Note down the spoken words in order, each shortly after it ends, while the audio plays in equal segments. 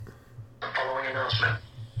announcement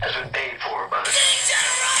has been paid for by the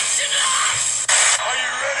D-Generation X! Are you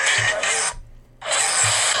ready?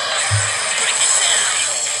 Break it down!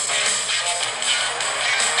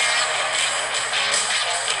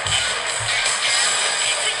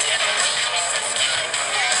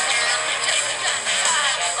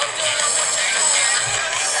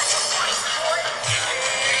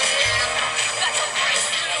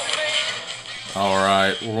 All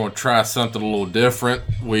right, we're going to try something a little different.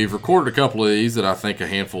 We've recorded a couple of these that I think a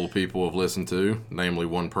handful of people have listened to, namely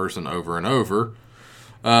one person over and over.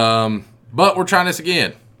 But we're trying this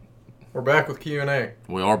again. We're back with Q&A.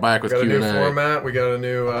 We are back with Q&A. Q&A. Got a new format. We got a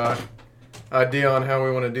new idea on how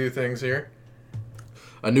we want to do things here.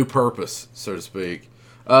 A new purpose, so to speak.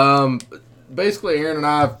 Basically, Aaron and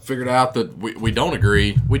I figured out that we don't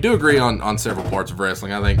agree. We do agree on several parts of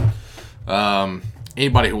wrestling. I think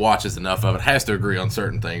anybody who watches enough of it has to agree on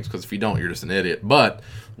certain things, because if you don't, you're just an idiot. But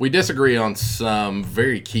we disagree on some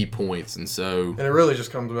very key points, and so... And it really just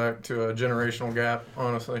comes back to a generational gap,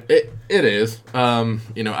 honestly. It is.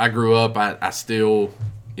 I grew up, I still,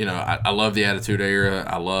 I love the Attitude Era.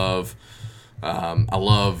 I love,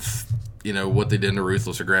 what they did in the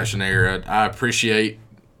Ruthless Aggression Era. I appreciate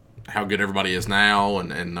how good everybody is now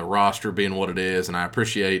and the roster being what it is, and I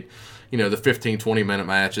appreciate, the 15, 20-minute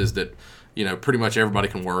matches that... pretty much everybody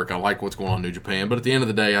can work. I like what's going on in New Japan. But at the end of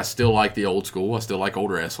the day, I still like the old school. I still like old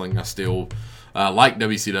wrestling. I still like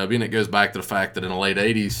WCW. And it goes back to the fact that in the late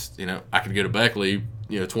 80s, I could go to Beckley,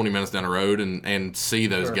 20 minutes down the road and see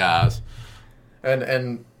those guys.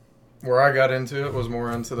 And where I got into it was more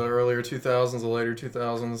into the earlier 2000s, the later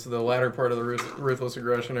 2000s, the latter part of the Ruthless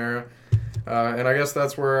Aggression Era. And I guess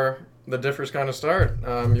that's where the differs kind of start.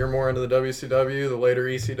 You're more into the WCW, the later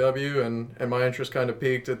ECW, and my interest kind of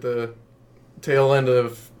peaked at the tail end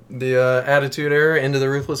of the Attitude Era into the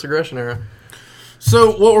Ruthless Aggression Era.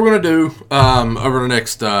 So what we're going to do over the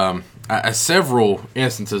next several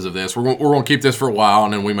instances of this, we're going to keep this for a while,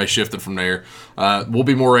 and then we may shift it from there. We'll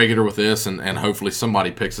be more regular with this, and hopefully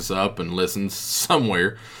somebody picks us up and listens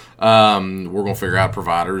somewhere. We're going to figure out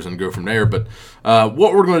providers and go from there. But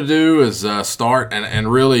what we're going to do is start,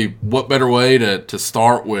 and really what better way to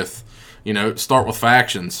start with, start with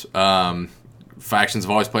factions. Factions have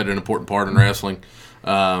always played an important part in wrestling.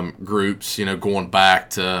 Groups, going back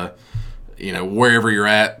to, wherever you're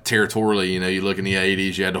at territorially. You look in the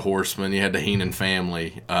 80s, you had the Horsemen, you had the Heenan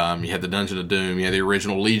family, you had the Dungeon of Doom, you had the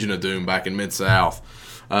original Legion of Doom back in Mid-South.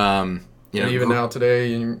 Even now today,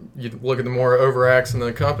 you look at the more overacts in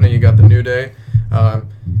the company, you got the New Day.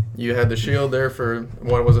 You had the Shield there for,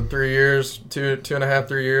 3 years? 2.5,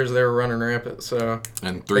 3 years, they were running rampant. So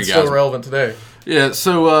and three it's guys still relevant today. Yeah,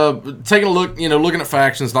 so taking a look, looking at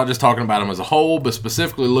factions, not just talking about them as a whole, but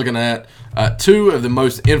specifically looking at two of the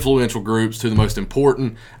most influential groups, two of the most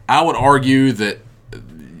important. I would argue that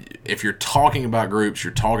if you're talking about groups,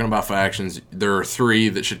 you're talking about factions, there are three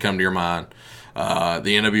that should come to your mind. The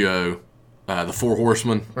NWO, the Four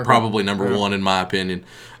Horsemen, probably number one in my opinion.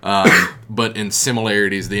 But in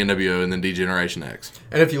similarities, the NWO and then D-Generation X.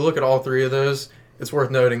 And if you look at all three of those, it's worth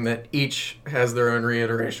noting that each has their own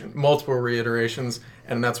reiteration, multiple reiterations,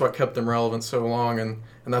 and that's what kept them relevant so long, and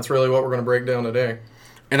that's really what we're going to break down today.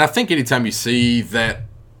 And I think anytime you see that,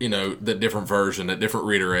 that different version, that different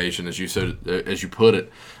reiteration, as you said, as you put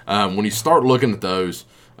it, when you start looking at those,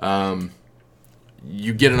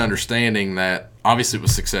 you get an understanding that obviously it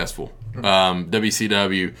was successful.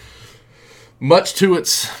 WCW, much to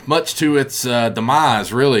its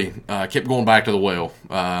demise, really kept going back to the well.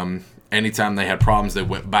 Anytime they had problems, they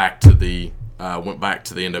went back to the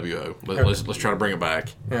NWO. Let's try to bring it back.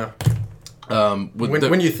 Yeah.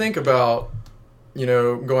 When you think about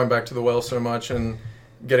going back to the well so much and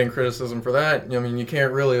getting criticism for that, you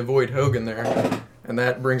can't really avoid Hogan there, and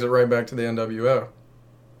that brings it right back to the NWO.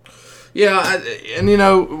 Yeah, and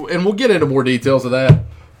we'll get into more details of that.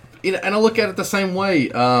 And I look at it the same way.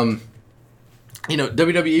 WWE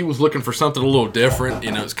was looking for something a little different.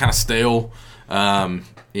 It's kind of stale.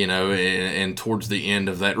 And towards the end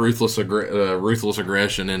of that ruthless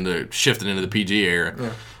aggression and shifting into the PG era.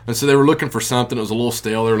 Yeah. And so they were looking for something that was a little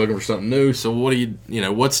stale. They were looking for something new. So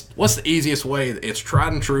what's the easiest way? It's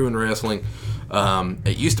tried and true in wrestling.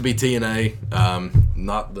 It used to be TNA,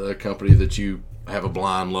 not the company that you have a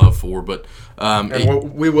blind love for, but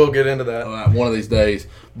we will get into that one of these days.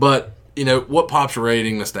 But what pops your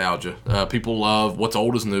rating? Nostalgia. People love what's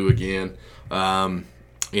old is new again.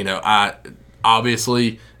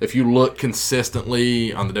 Obviously, if you look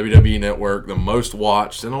consistently on the WWE Network, the most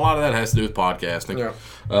watched, and a lot of that has to do with podcasting. Yeah.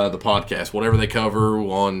 The podcast, whatever they cover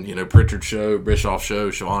on, Pritchard's show, Bischoff's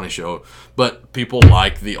show, Schiavone show. But people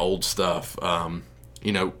like the old stuff.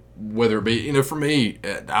 whether it be, for me,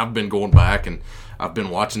 I've been going back and I've been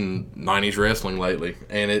watching 90s wrestling lately,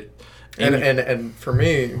 and and for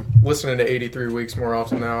me, listening to 83 Weeks more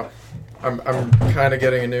often now, I'm kind of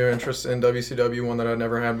getting a new interest in WCW, one that I'd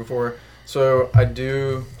never had before. So I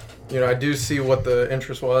do see what the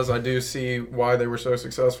interest was. I do see why they were so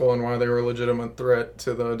successful and why they were a legitimate threat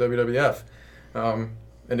to the WWF.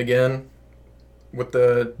 And again, with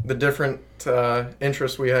the different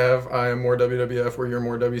interests we have, I am more WWF where you're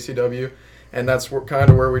more WCW. And that's kind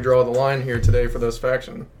of where we draw the line here today for this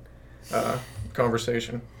faction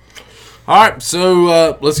conversation. All right,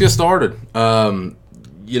 so let's get started.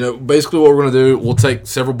 Basically what we're going to do, we'll take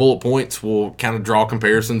several bullet points. We'll kind of draw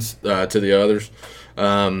comparisons to the others.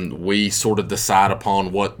 We sort of decide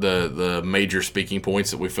upon what the major speaking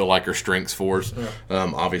points that we feel like are strengths for us. Yeah.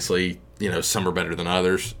 Obviously, some are better than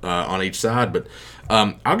others on each side. But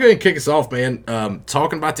I'll go ahead and kick us off, man.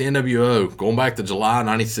 Talking about the NWO, going back to July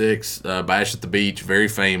 96, Bash at the Beach, very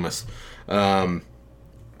famous.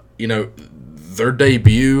 Their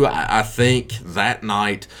debut, I think that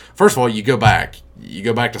night, first of all, you go back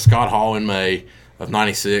to Scott Hall in May of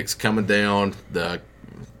 96, coming down that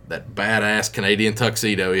badass Canadian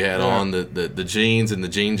tuxedo he had on, the jeans and the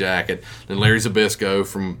jean jacket, and Larry Zbyszko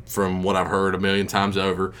from what I've heard a million times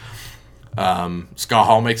over. Scott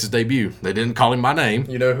Hall makes his debut. They didn't call him by name.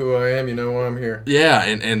 You know who I am, you know why I'm here. Yeah,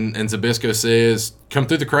 and Zbyszko says, come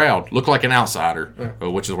through the crowd, look like an outsider,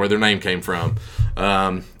 which is where their name came from.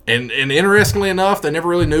 And interestingly enough, they never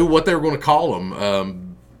really knew what they were going to call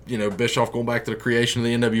him. Bischoff, going back to the creation of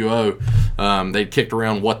the NWO, they'd kicked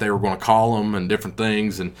around what they were going to call him and different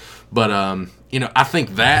things. But I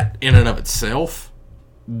think that in and of itself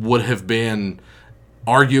would have been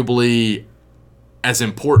arguably as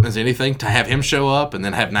important as anything to have him show up and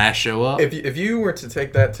then have Nash show up. If you were to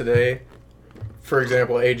take that today, for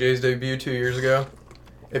example, AJ's debut 2 years ago,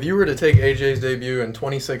 if you were to take AJ's debut in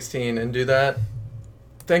 2016 and do that,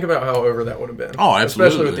 think about how over that would have been. Oh, absolutely.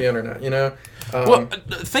 Especially with the internet, Well,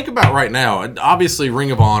 think about right now. Obviously,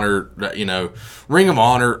 Ring of Honor,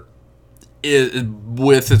 is,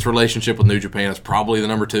 with its relationship with New Japan, is probably the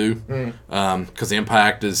number 2. Because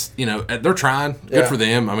Impact is, they're trying. Good for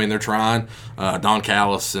them. I mean, they're trying. Don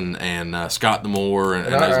Callis and Scott D'Amore and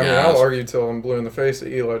those guys. I'll argue till I'm blue in the face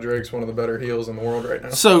that Eli Drake's one of the better heels in the world right now.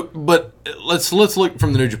 So, but let's look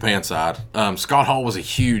from the New Japan side. Scott Hall was a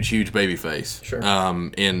huge babyface. Sure.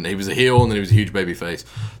 And he was a heel, and then he was a huge babyface.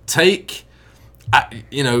 Take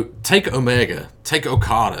Omega, take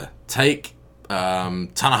Okada, take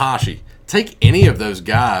Tanahashi. Take any of those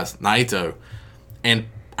guys, Naito, and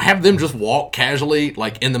have them just walk casually,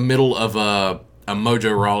 like in the middle of a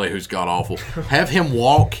Mojo Rawley who's god-awful. Have him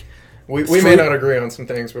walk. We may not agree on some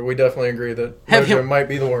things, but we definitely agree that Mojo might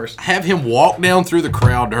be the worst. Have him walk down through the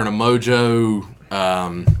crowd during a Mojo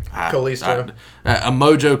Kalisto. A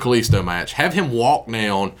Mojo Kalisto match. Have him walk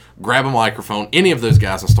down, grab a microphone, any of those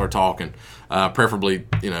guys, and start talking. Preferably,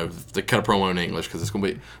 they cut a promo in English because it's going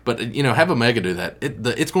to be. But, have Omega do that.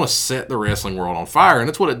 It's going to set the wrestling world on fire, and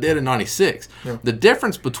it's what it did in 96. Yeah. The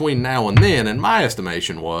difference between now and then, in my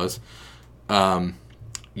estimation, was the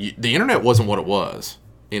internet wasn't what it was.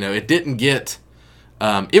 It didn't get.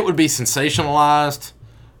 It would be sensationalized,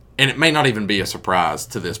 and it may not even be a surprise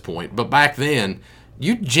to this point. But back then,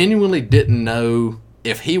 you genuinely didn't know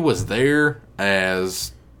if he was there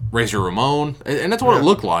as Razor Ramon, and that's what it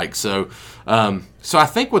looked like. So I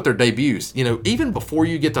think with their debuts, even before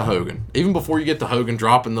you get to Hogan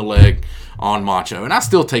dropping the leg on Macho, and I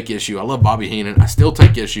still take issue. I love Bobby Heenan. I still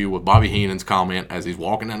take issue with Bobby Heenan's comment as he's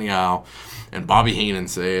walking down the aisle, and Bobby Heenan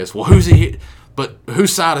says, "Well, who's he? But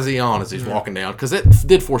whose side is he on as he's walking down?" Because it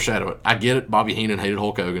did foreshadow it. I get it. Bobby Heenan hated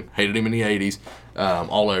Hulk Hogan, hated him in the 80s,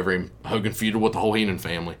 all over him. Hogan feuded with the whole Heenan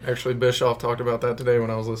family. Actually, Bischoff talked about that today when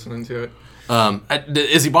I was listening to it.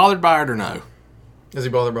 Is he bothered by it or no? Is he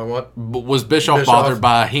bothered by what? Was Bischoff bothered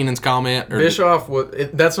by Heenan's comment? Or Bischoff,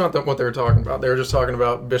 that's not what they were talking about. They were just talking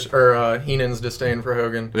about Heenan's disdain for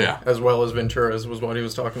Hogan, as well as Ventura's was what he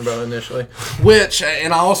was talking about initially. Which,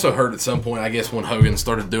 and I also heard at some point, I guess when Hogan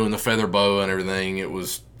started doing the feather boa and everything, it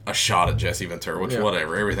was a shot at Jesse Ventura, which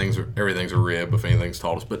whatever. Everything's a rib if anything's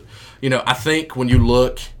taught us. But, I think when you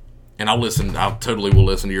look, and I totally will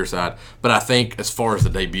listen to your side, but I think as far as the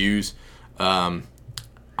debuts,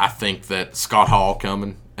 I think that Scott Hall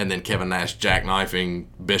coming and then Kevin Nash jackknifing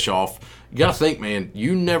Bischoff. You got to think, man.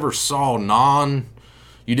 You never saw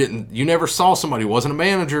somebody who wasn't a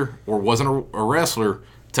manager or wasn't a wrestler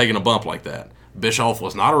taking a bump like that. Bischoff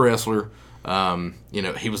was not a wrestler.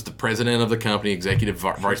 He was the president of the company, executive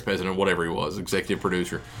vice president, whatever he was, executive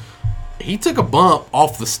producer. He took a bump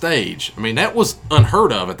off the stage. I mean, that was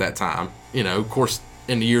unheard of at that time. Of course,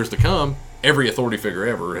 in the years to come, every authority figure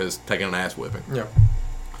ever has taken an ass whipping. Yeah.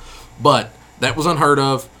 But that was unheard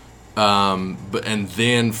of. And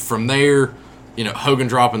then from there, Hogan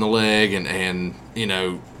dropping the leg and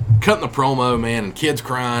cutting the promo, man, and kids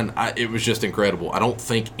crying. It was just incredible. I don't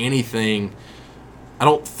think any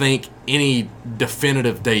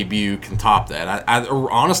definitive debut can top that.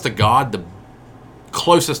 Honest to God, the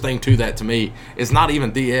closest thing to that to me is not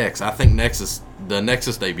even DX. I think the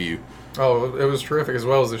Nexus debut. Oh, it was terrific, as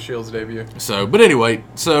well as the Shield's debut. But anyway,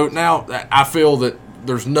 so now I feel that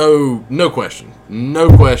there's no question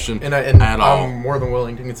at all. I'm more than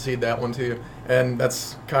willing to concede that one to you. And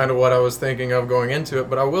that's kind of what I was thinking of going into it.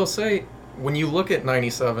 But I will say, when you look at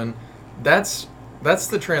 97, that's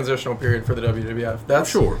the transitional period for the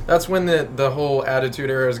WWF. That's when the whole Attitude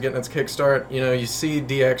Era is getting its kickstart. You see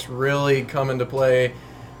DX really come into play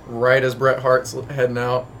right as Bret Hart's heading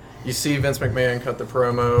out. You see Vince McMahon cut the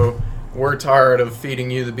promo. We're tired of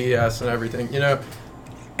feeding you the BS and everything.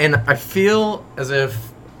 And I feel as if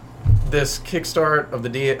this kickstart of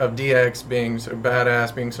DX being so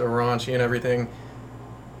badass, being so raunchy and everything,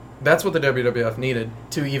 that's what the WWF needed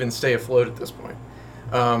to even stay afloat at this point.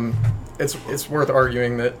 It's worth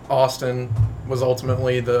arguing that Austin was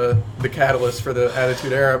ultimately the catalyst for the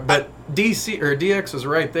Attitude Era, but DX was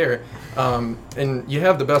right there, and you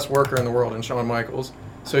have the best worker in the world in Shawn Michaels,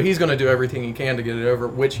 so he's going to do everything he can to get it over,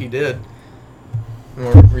 which he did.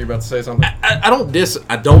 Were you about to say something? I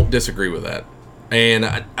don't disagree with that, and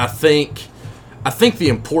I think the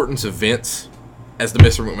importance of Vince as the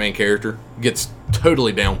Mr. McMahon character gets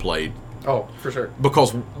totally downplayed. Oh, for sure.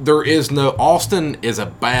 Because Austin is a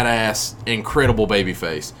badass, incredible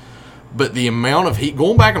babyface. But the amount of heat,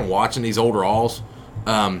 going back and watching these older Alls,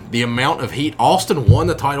 the amount of heat, Austin won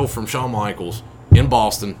the title from Shawn Michaels in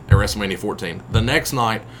Boston at WrestleMania 14. The next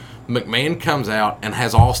night, McMahon comes out and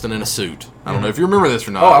has Austin in a suit. I don't know if you remember this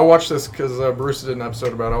or not. Oh, I watched this because Bruce did an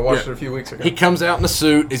episode about it. I watched it a few weeks ago. He comes out in a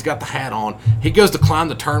suit. He's got the hat on. He goes to climb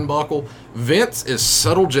the turnbuckle. Vince is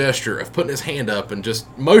subtle gesture of putting his hand up and just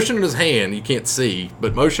motioning his hand. You can't see,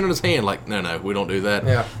 but motioning his hand like, no, we don't do that.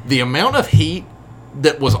 Yeah. The amount of heat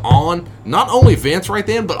that was on not only Vince right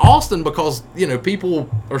then, but Austin, because people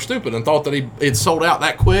are stupid and thought that it sold out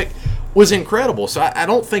that quick, was incredible. So I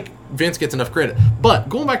don't think Vince gets enough credit. But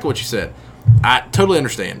going back to what you said, I totally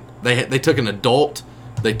understand. They took an adult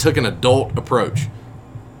approach.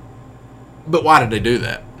 But why did they do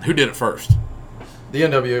that? Who did it first? The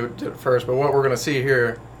NWO did it first, but what we're going to see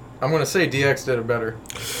here, I'm going to say DX did it better.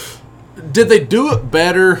 Did they do it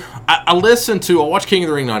better? I watched King of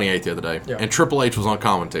the Ring 98 the other day, yeah. And Triple H was on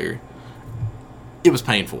commentary. It was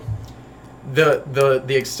painful. The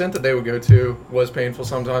extent that they would go to was painful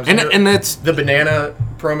sometimes. And that's the banana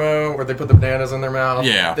promo where they put the bananas in their mouth.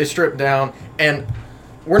 Yeah. They strip down. And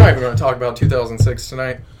we're not even going to talk about 2006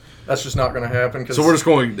 tonight. That's just not going to happen. So we're just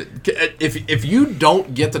going. If you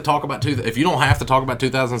don't get to talk about if you don't have to talk about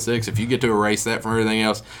 2006, if you get to erase that from everything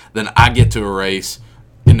else, then I get to erase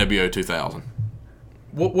NWO 2000.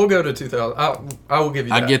 We'll go to 2000. I will give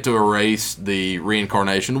you that. I get to erase the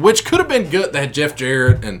reincarnation, which could have been good. They had Jeff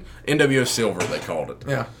Jarrett and NWO Silver, they called it.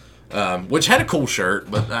 Yeah. Which had a cool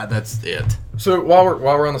shirt, but that's it. So while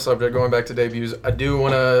we're on the subject, going back to debuts, I do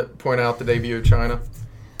want to point out the debut of Chyna.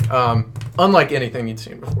 Unlike anything you'd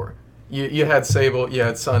seen before. You had Sable, you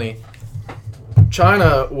had Sunny.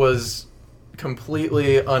 Chyna was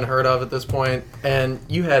completely unheard of at this point, and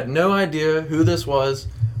you had no idea who this was,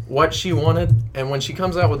 what she wanted, and when she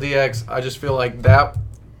comes out with DX, I just feel like that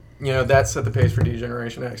set the pace for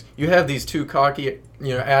D-Generation X. You have these two cocky,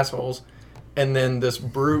 assholes, and then this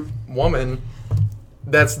brute woman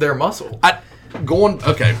that's their muscle.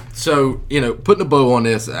 So, putting a bow on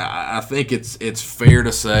this, I think it's fair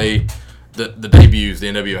to say that the debuts, the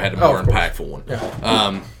NWO had a more impactful one.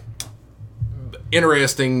 Yeah.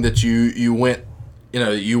 Interesting that you went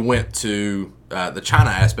to the Chyna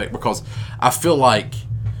aspect, because I feel like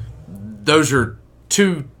those are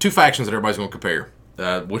two factions that everybody's going to compare.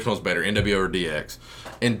 Which one's better, NWO or DX?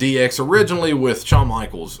 And DX originally with Shawn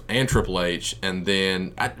Michaels and Triple H, and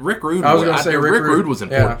then Rick Rude. I was going to say Rick Rude was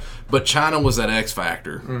important, yeah. But Chyna was that X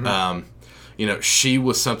factor. Mm-hmm. She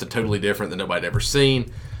was something totally different that nobody had ever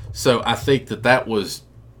seen. So I think that was,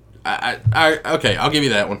 okay, I'll give you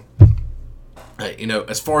that one.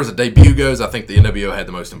 As far as the debut goes, I think the NWO had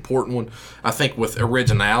the most important one. I think with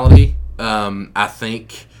originality, I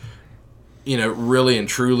think, really and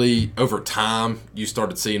truly over time you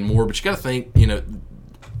started seeing more. But you got to think,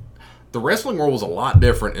 the wrestling world was a lot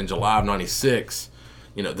different in July of '96,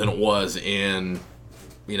 than it was in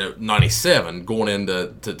 '97, going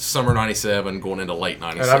into summer '97, going into late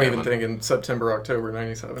 '97. And I'm even thinking September, October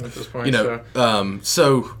 '97 at this point.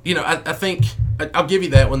 I think I'll give you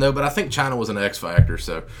that one though. But I think China was an X factor.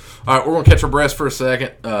 So, all right, we're gonna catch our breaths for a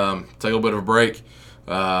second. Take a little bit of a break.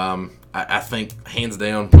 I think hands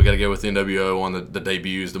down we got to go with NWO on the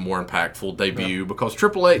debuts, the more impactful debut, because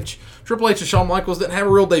Triple H and Shawn Michaels didn't have a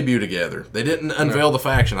real debut together. They didn't unveil the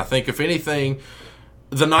faction. I think if anything,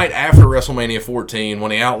 the night after WrestleMania 14,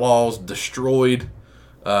 when the Outlaws destroyed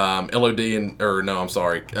Cactus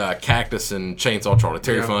and Chainsaw Charlie,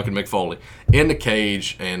 Terry Funk and Mick Foley in the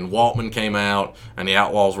cage, and Waltman came out, and the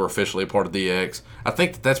Outlaws were officially a part of DX. I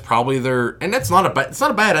think that's probably and that's not it's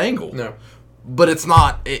not a bad angle. No. But it's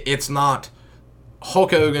not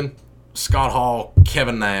Hulk Hogan, Scott Hall,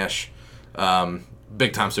 Kevin Nash,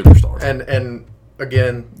 big time superstars. And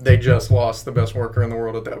again, they just lost the best worker in the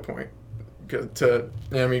world at that point.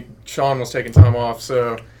 Shawn was taking time off,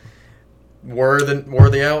 so were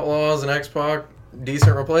the Outlaws and X-Pac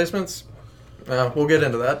decent replacements? We'll get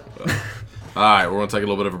into that. All right, we're gonna take a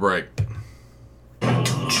little bit of a break.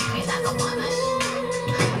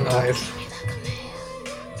 Nice.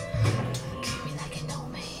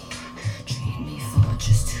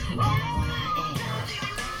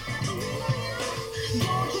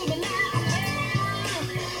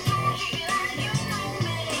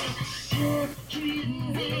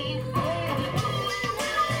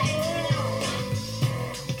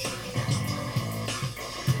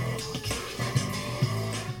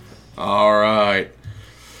 All right.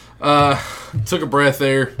 Took a breath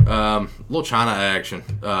there. Little China action.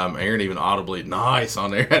 Aaron even audibly nice on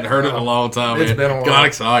there. Hadn't heard it in a long time. It's man. been a while. Got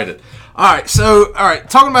excited. All right,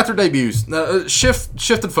 talking about their debuts. Now,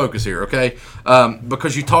 shifted focus here, okay?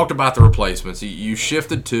 Because you talked about the replacements. You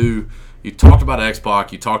shifted to, you talked about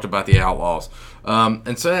X-Pac, you talked about the Outlaws.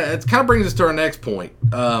 And so it kind of brings us to our next point.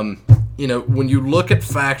 When you look at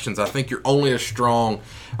factions, I think you're only as strong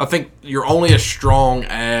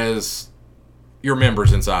as your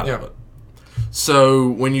members inside of it. So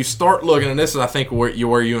when you start looking, and this is, I think, where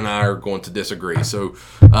you and I are going to disagree. So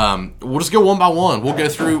we'll just go one by one. We'll go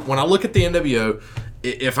through. When I look at the NWO,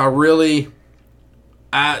 if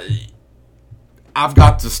I've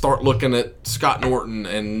got to start looking at Scott Norton,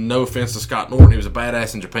 and no offense to Scott Norton, he was a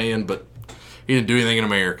badass in Japan, but he didn't do anything in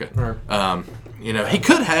America. Right. He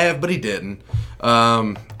could have, but he didn't.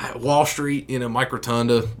 Wall Street, Mike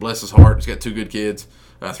Rotunda, bless his heart, he's got 2 good kids,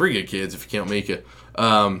 3 good kids if you count Mika.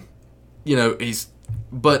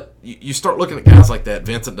 But you start looking at guys like that.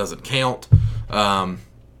 Vincent doesn't count. But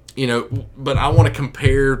I want to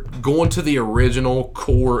compare going to the original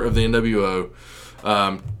core of the NWO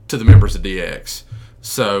to the members of DX.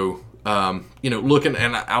 So, looking,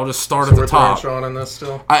 and I'll just start at the top. Shawn in this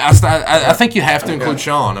still? I think you have to include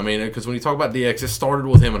Shawn. I mean, because when you talk about DX, it started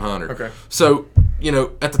with him and Hunter. Okay. So,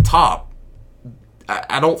 at the top,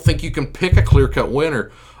 I don't think you can pick a clear-cut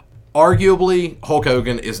winner. Arguably, Hulk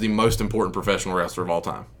Hogan is the most important professional wrestler of all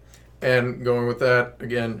time. And going with that,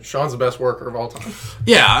 again, Shawn's the best worker of all time.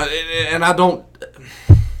 Yeah, and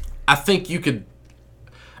I think you could,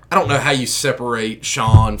 I don't know how you separate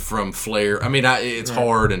Shawn from Flair. I mean, it's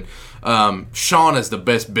hard, and Shawn is the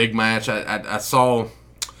best big match.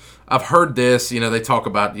 I've heard this, they talk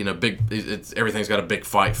about, everything's got a big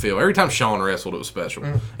fight feel. Every time Shawn wrestled, it was special.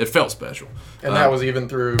 It felt special. And that was even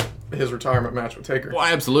through his retirement match with Taker. Well,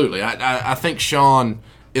 absolutely. I think Shawn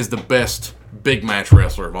is the best big match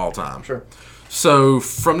wrestler of all time. Sure. So,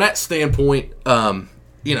 from that standpoint, how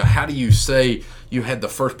do you say you had the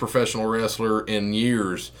first professional wrestler in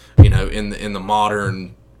years, in the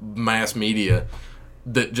modern mass media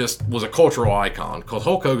that just was a cultural icon? Because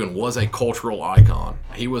Hulk Hogan was a cultural icon.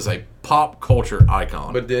 He was a pop culture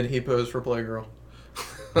icon. But did he pose for Playgirl?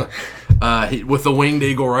 With the winged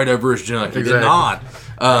eagle right over his junk. He did not.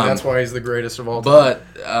 That's why he's the greatest of all time.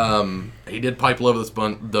 But he did pipe love the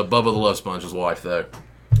Bubba the Love Sponge's wife, though.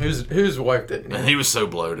 Whose wife didn't? And he was so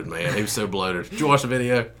bloated, man. He was so bloated. Did you watch the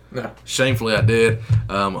video? No. Shamefully, I did.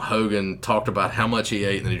 Hogan talked about how much he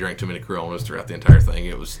ate and then he drank too many Coronas throughout the entire thing.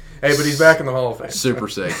 It was... Hey, but he's back in the Hall of Fame. Super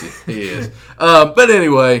sexy. He is. But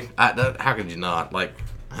anyway, how could you not? I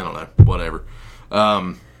don't know. Whatever.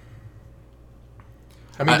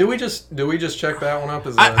 Do we just check that one up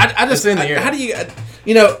as it's in the air? How do you,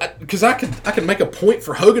 because I could make a point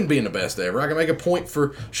for Hogan being the best ever. I can make a point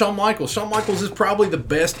for Shawn Michaels. Shawn Michaels is probably the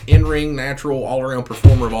best in-ring, natural, all-around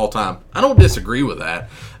performer of all time. I don't disagree with that.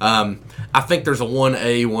 I think there's a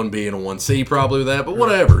 1A, 1B, and a 1C probably with that, but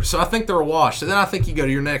whatever. So I think they're a wash. So then I think you go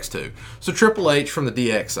to your next two. So Triple H from the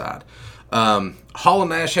DX side. Hall and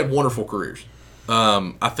Nash had wonderful careers.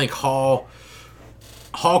 I think Hall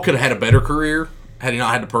could have had a better career. had he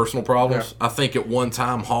not had the personal problems. I think at one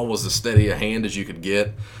time Hall was as steady a hand as you could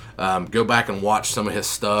get. Go back and watch some of his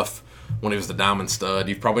stuff when he was the Diamond Stud.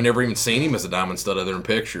 You've probably never even seen him as a Diamond Stud other than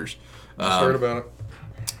pictures. Just heard about it.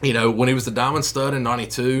 You know, when he was the Diamond Stud in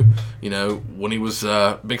 '92, you know, when he was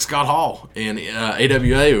Big Scott Hall in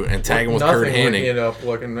AWA and tagging with Kurt Hennig. Nothing ended up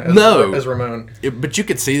looking as Ramon. But you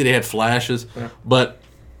could see that he had flashes. Yeah. But,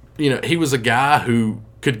 you know, he was a guy who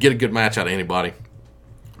could get a good match out of anybody.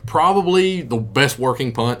 Probably the best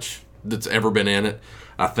working punch that's ever been in it.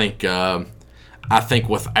 I think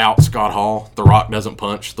without Scott Hall, The Rock doesn't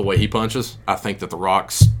punch the way he punches. I think that The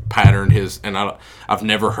Rock's pattern and I've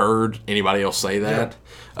never heard anybody else say that.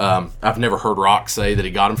 I've never heard Rock say that he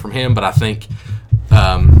got him from him, but I think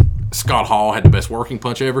Scott Hall had the best working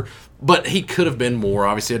punch ever. But he could have been more.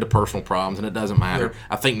 Obviously, he had the personal problems, and it doesn't matter. Yeah.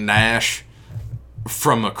 I think Nash,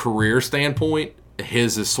 from a career standpoint,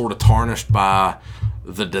 his is sort of tarnished by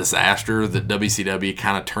the disaster that WCW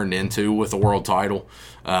kind of turned into with the world title.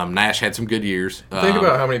 Nash had some good years. Think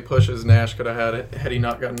about how many pushes Nash could have had he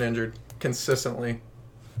not gotten injured consistently.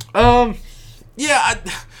 Yeah.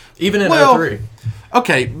 Even in 03.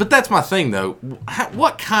 Okay, but that's my thing, though.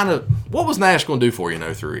 What was Nash going to do for you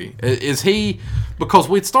in 03? Is he, because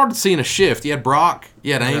we'd started seeing a shift. You had Brock,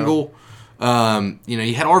 you had Angle, you know,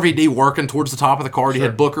 you had RVD working towards the top of the card. You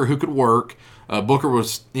had Booker who could work. Booker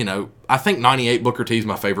was, you know, I think 98 Booker T is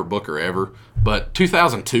my favorite Booker ever, but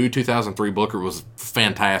 2002, 2003 Booker was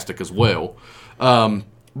fantastic as well.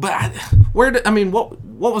 But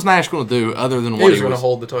what was Nash going to do other than what he was going to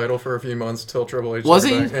hold the title for a few months till Triple H? Was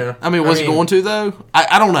he? Yeah. I mean, was he going to though?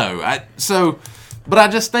 I don't know. But I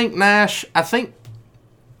just think Nash. I think,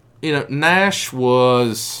 you know, Nash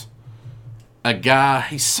was a guy.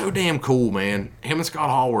 He's so damn cool, man. Him and Scott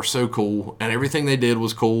Hall were so cool, and everything they did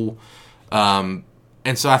was cool.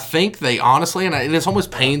 And so I think they honestly, and it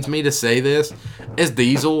almost pains me to say this, as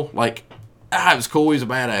Diesel, like, it was cool. He was a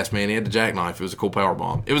badass, man. He had the jackknife. It was a cool power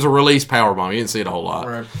bomb. It was a release power bomb. You didn't see it a whole lot.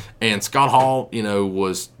 Right. And Scott Hall, you know,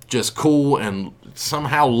 was just cool and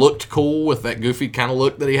somehow looked cool with that goofy kind of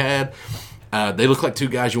look that he had. They look like two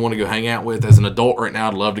guys you want to go hang out with. As an adult right now,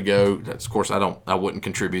 I'd love to go. Of course, I wouldn't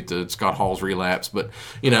contribute to Scott Hall's relapse, but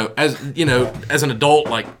as an adult,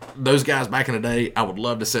 like those guys back in the day, I would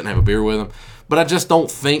love to sit and have a beer with them. But I just don't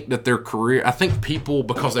think that their career. I think people,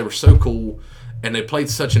 because they were so cool and they played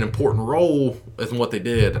such an important role in what they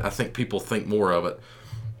did, I think people think more of it.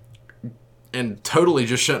 And totally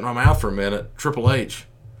just shutting my mouth for a minute, Triple H.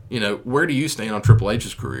 You know, where do you stand on Triple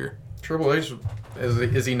H's career? Triple H,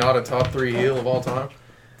 is he not a top 3 heel of all time?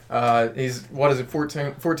 He's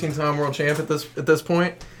 14-time world champ at this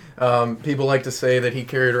point. People like to say that he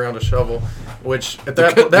carried around a shovel, which at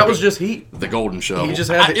that was just heat. The golden shovel. He just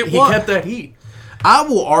had he kept that heat. I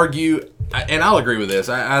will argue, and I'll agree with this.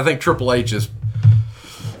 I think Triple H is.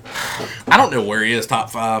 I don't know where he is,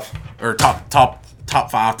 top 5 or top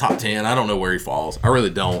 5, top 10. I don't know where he falls. I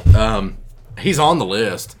really don't. He's on the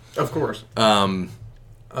list, of course.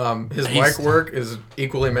 His mic work is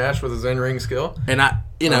equally matched with his in-ring skill. And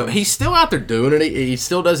he's still out there doing it. He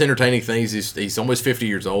still does entertaining things. He's almost 50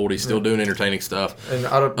 years old. He's still doing entertaining stuff. And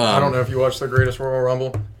I don't know if you watched the Greatest Royal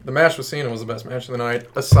Rumble. The match with Cena was the best match of the night,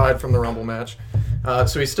 aside from the Rumble match.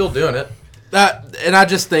 So he's still doing it. And I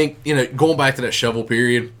just think, you know, going back to that shovel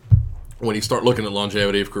period, when you start looking at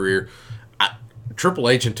longevity of career, Triple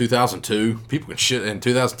H in 2002, people can shit. In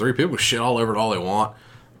 2003, people can shit all over it all they want.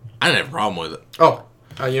 I didn't have a problem with it. Oh,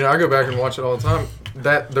 I go back and watch it all the time.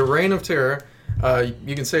 That the Reign of Terror,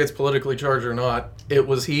 you can say it's politically charged or not. It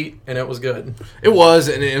was heat and it was good. It was,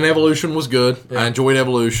 and Evolution was good. Yeah. I enjoyed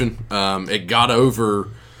Evolution. It got over.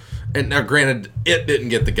 And now, granted, it didn't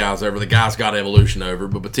get the guys over. The guys got Evolution over,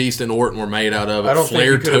 but Batista and Orton were made out of it. I don't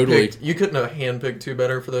Flair think you couldn't have handpicked two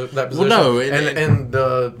better for that position. Well, no, and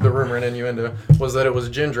the rumor and innuendo was that it was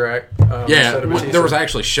Jindrak. There was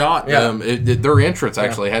actually shot. Yeah. Their entrance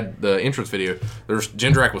actually had the entrance video.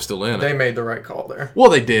 Jindrak was still in it. They made the right call there. Well,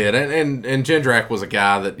 they did, and Jindrak was a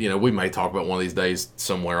guy that we may talk about one of these days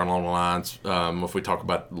somewhere along the lines if we talk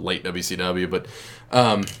about late WCW, but.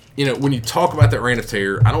 When you talk about that Reign of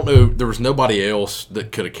Terror, I don't know, there was nobody else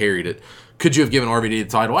that could have carried it. Could you have given RVD the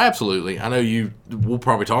title? Absolutely. I know we'll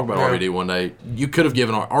probably talk about RVD one day. You could have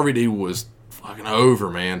given, RVD was fucking over,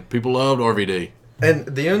 man. People loved RVD. And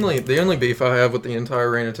the only beef I have with the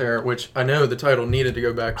entire Reign of Terror, which I know the title needed to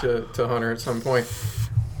go back to Hunter at some point,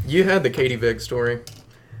 you had the Katie Vick story,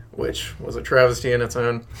 which was a travesty in its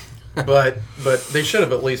own. But they should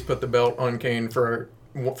have at least put the belt on Kane for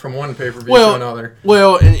from one pay-per-view to another.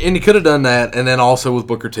 Well, and he could have done that, and then also with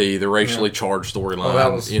Booker T, the racially charged storyline.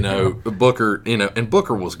 That was, Booker, and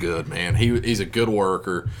Booker was good, man. He's a good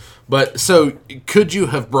worker. But so could you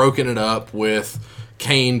have broken it up with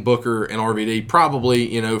Kane, Booker, and RVD?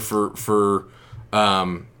 Probably, for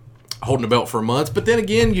holding the belt for a month. But then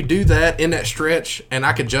again, you do that in that stretch, and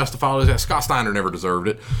I could justify that. Scott Steiner never deserved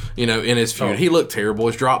it, in his feud. He looked terrible.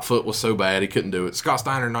 His drop foot was so bad, he couldn't do it. Scott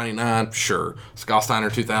Steiner 99, sure. Scott Steiner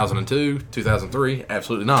 2002, 2003,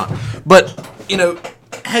 absolutely not. But,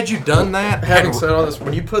 had you done that... Having said all this,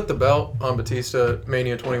 when you put the belt on Batista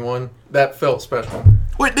Mania 21, that felt special.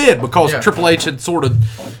 Well, it did, because Triple H had sort of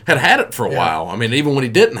had it for a while. I mean, even when he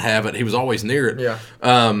didn't have it, he was always near it. Yeah.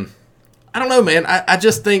 I don't know, man. I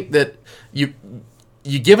just think that you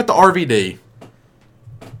give it to RVD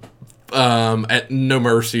at No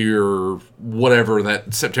Mercy or whatever,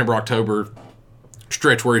 that September-October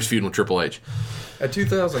stretch where he's feuding with Triple H. At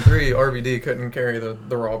 2003, RVD couldn't carry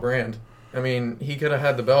the Raw brand. I mean, he could have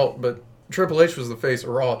had the belt, but Triple H was the face of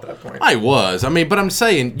Raw at that point. I was. I mean, but I'm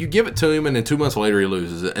saying, you give it to him, and then 2 months later he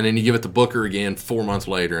loses it. And then you give it to Booker again 4 months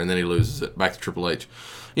later, and then he loses it back to Triple H.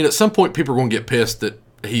 At some point, people are going to get pissed that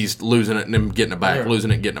he's losing it and then getting it back,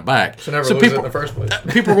 losing it and getting it back. So never lose it in the first place.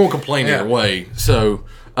 People are going to complain either way. So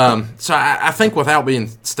I think without being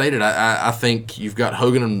stated, I think you've got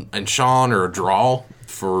Hogan and Shawn are a draw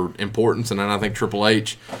for importance, and then I think Triple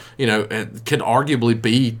H, could arguably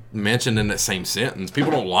be mentioned in that same sentence.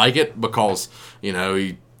 People don't like it because, he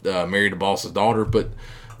married the boss's daughter, but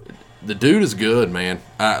the dude is good, man.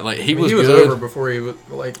 He was good. Over before he was,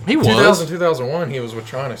 2000, 2001, he was with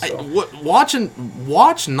China still.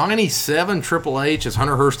 Watch 97 Triple H as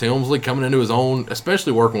Hunter Hearst Helmsley coming into his own,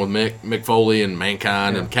 especially working with Mick Foley and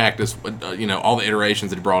Mankind and Cactus, all the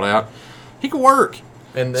iterations that he brought out. He could work.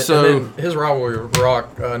 And then his rivalry with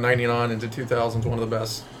Rock, 99 into 2000 is one of the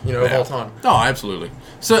best, of all time. Oh, absolutely.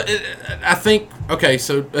 So I think,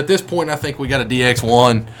 so at this point, I think we got a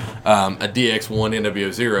DX1, a DX1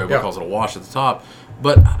 NWO0 because it'll wash at the top.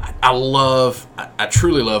 But I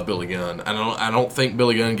truly love Billy Gunn. I don't think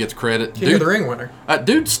Billy Gunn gets credit. King of the Ring winner.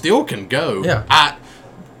 Dude still can go. Yeah.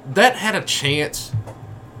 That had a chance.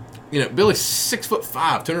 Billy's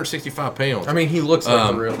 6'5", 265 pounds. I mean, he looks like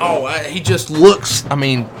the real. He just looks. I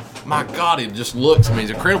mean, my God, he just looks. I mean,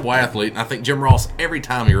 he's an incredible athlete. And I think Jim Ross, every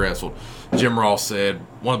time he wrestled, Jim Ross said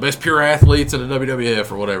one of the best pure athletes in the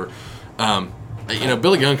WWF or whatever.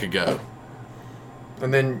 Billy Gunn could go.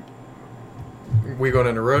 And then we going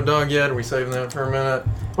into Road Dogg yet? Are we saving that for a minute?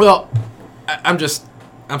 Well,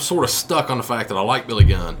 I'm sort of stuck on the fact that I like Billy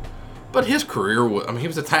Gunn. But his career was, he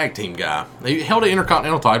was a tag team guy. He held an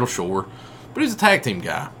Intercontinental title, sure, but he was a tag team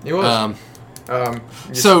guy. He was.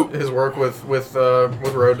 So his work with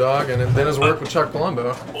Road Dogg, and then his work with Chuck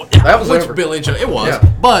Palumbo. That was over. Billy and Chuck. It was.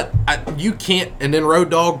 Yeah. But you can't, and then Road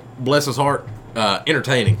Dogg, bless his heart,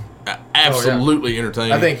 entertaining. Absolutely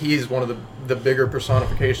entertaining. I think he's one of the bigger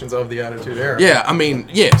personifications of the Attitude Era. Yeah, I mean,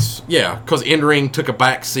 yes. Yeah, because in-ring took a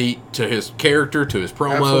back seat to his character, to his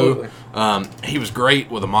promo. Absolutely. He was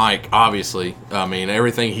great with a mic, obviously. I mean,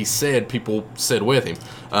 everything he said, people said with him.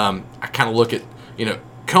 I kind of look at,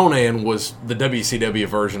 Conan was the WCW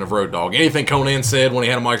version of Road Dogg. Anything Conan said when he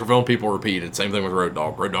had a microphone, people repeated. Same thing with Road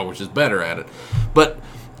Dogg. Road Dogg was just better at it. But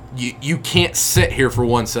you can't sit here for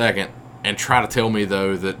 1 second and try to tell me,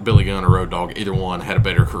 though, that Billy Gunn or Road Dogg, either one, had a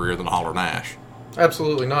better career than Holler Nash.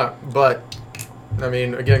 Absolutely not. But, I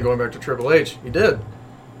mean, again, going back to Triple H, he did.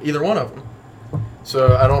 Either one of them.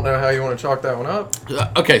 So I don't know how you want to chalk that one up.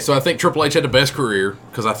 Okay, so I think Triple H had the best career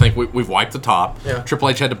because I think we've wiped the top. Yeah. Triple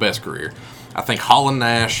H had the best career. I think Hall and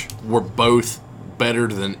Nash were both better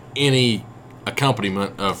than any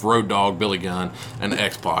accompaniment of Road Dogg, Billy Gunn, and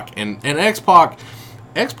X-Pac. And X-Pac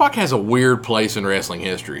has a weird place in wrestling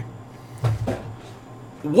history.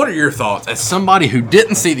 What are your thoughts as somebody who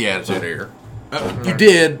didn't see the Attitude Era? You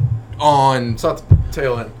did on... It's not the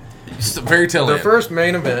tail end. Very tail end. The first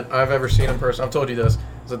main event I've ever seen in person, I've told you this,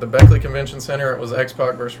 was at the Beckley Convention Center. It was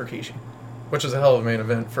X-Pac versus Rikishi, which is a hell of a main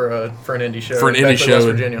event for an indie show. For an indie show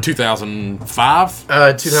in 2005?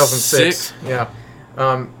 2006. Yeah.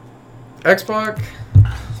 X-Pac,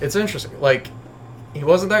 it's interesting. He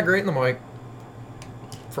wasn't that great in the mic,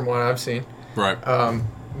 from what I've seen. Right.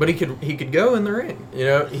 But he could go in the ring.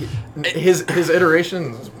 His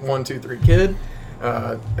iterations, 1, 2, 3 Kid,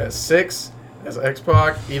 as 6, as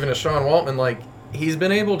X-Pac, even as Sean Waltman, he's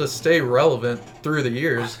been able to stay relevant through the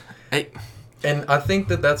years. And I think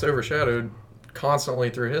that's overshadowed constantly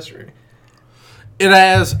through history. It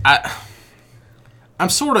has. I'm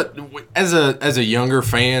sort of, as a younger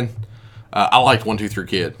fan, I liked 1, 2, 3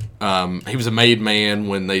 Kid. He was a made man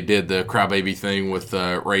when they did the crybaby thing with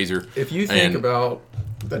Razor. If you think about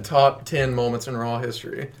the top 10 moments in Raw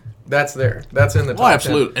history, that's there. That's in the top 10.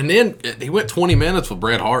 Absolutely. And then he went 20 minutes with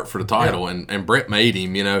Bret Hart for the title, and Bret made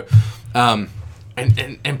him, you know.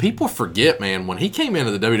 And people forget, man, when he came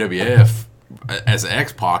into the WWF as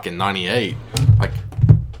X-Pac in 98, like,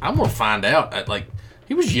 I'm going to find out, like,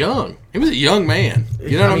 he was young. He was a young man.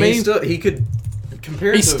 You know what I mean? He could,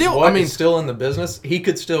 compared to what he's still in the business, he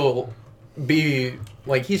could still be,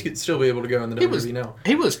 like, he could still be able to go in the WWE now.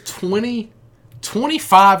 He was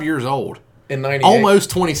 25 years old. In 98. Almost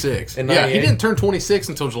 26. In Yeah, 98. he didn't turn 26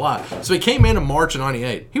 until July. So he came in March of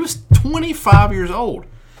 98. He was 25 years old.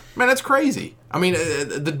 Man, that's crazy. I mean,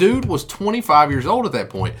 the dude was 25 years old at that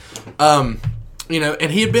point. You know,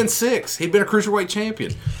 and he had been 6. He'd been a cruiserweight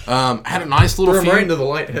champion. Had a nice little Threw him feud. right into the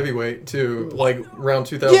light heavyweight, too, like, around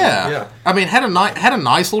 2000. Yeah. I mean, had a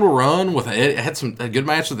nice little run with a good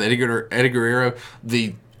match with Eddie Guerrero.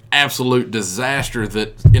 The absolute disaster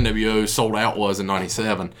that NWO sold out was in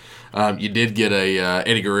 97. You did get a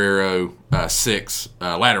Eddie Guerrero 6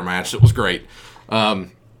 ladder match that was great.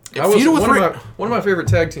 One of my favorite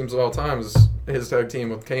tag teams of all time is his tag team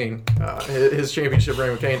with Kane, his championship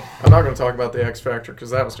reign with Kane. I'm not going to talk about the X Factor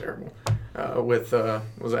because that was terrible.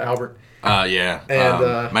 Was it Albert? Yeah.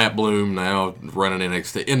 And Matt Bloom now running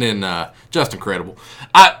NXT. And then just incredible.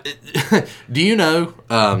 Do you know,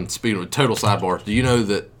 speaking of total sidebar, do you know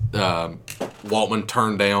that Waltman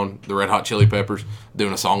turned down the Red Hot Chili Peppers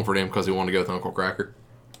doing a song for them because he wanted to go with Uncle Cracker?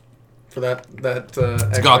 For that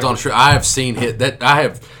It's God's honest truth. I have seen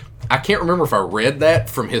I can't remember if I read that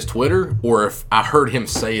from his Twitter or if I heard him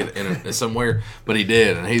say it in somewhere, but he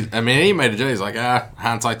did, and he made a joke. He's like,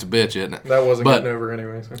 hindsight's a bitch, isn't it? That wasn't getting over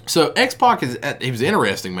anyway. So X-Pac he was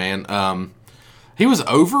interesting, man. He was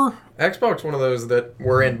over. X-Pac's one of those that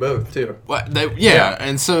were in both too. Well,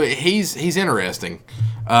 and so he's interesting.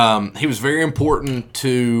 He was very important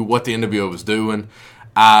to what the NWO was doing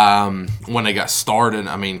when they got started.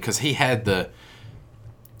 I mean, because he had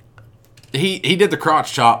he did the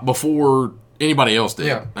crotch chop before anybody else did.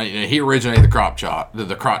 Yeah. He originated the crotch chop,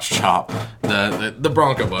 the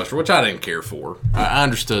Bronco Buster, which I didn't care for. I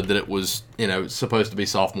understood that it was supposed to be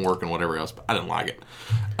sophomore and whatever else, but I didn't like it.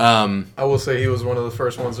 I will say he was one of the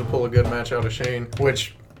first ones to pull a good match out of Shane,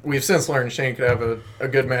 which we've since learned Shane could have a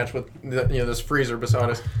good match with this freezer beside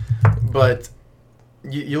us. But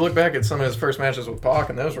you look back at some of his first matches with Pac,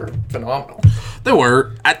 and those were phenomenal. They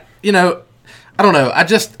were. I don't know. I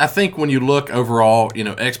think when you look overall,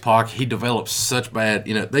 X-Pac, he developed such bad,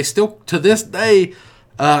 they still, to this day,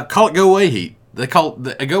 call it go-away heat. They call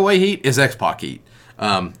it, the go-away heat is X-Pac heat.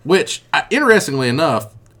 Which, interestingly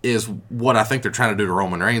enough, is what I think they're trying to do to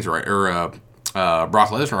Roman Reigns Brock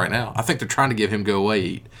Lesnar right now. I think they're trying to give him go-away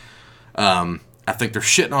heat. I think they're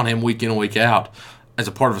shitting on him week in and week out as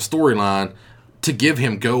a part of a storyline to give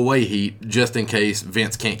him go-away heat just in case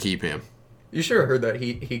Vince can't keep him. You sure heard that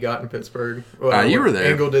he got in Pittsburgh. You were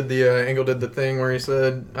there. Angle did the thing where he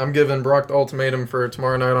said, "I'm giving Brock the ultimatum for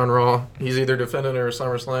tomorrow night on Raw. He's either defending it or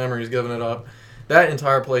SummerSlam or he's giving it up." That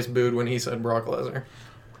entire place booed when he said Brock Lesnar.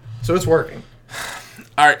 So it's working.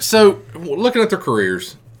 All right. So looking at their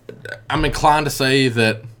careers, I'm inclined to say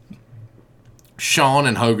that Shawn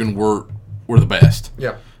and Hogan were the best.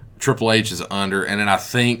 Yeah. Triple H is under, and then I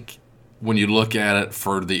think when you look at it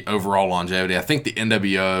for the overall longevity, I think the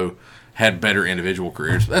NWO had better individual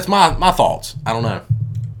careers. That's my thoughts. I don't know.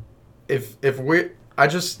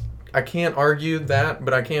 I can't argue that,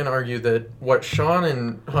 but I can argue that what Shawn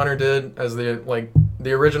and Hunter did as the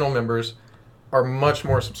original members are much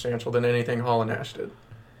more substantial than anything Hall and Nash did.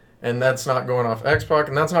 And that's not going off X-Pac,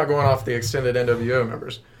 and that's not going off the extended NWO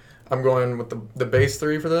members. I'm going with the base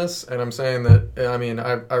 3 for this, and I'm saying that,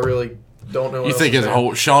 I really don't know what you think as a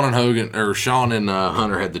whole, Shawn and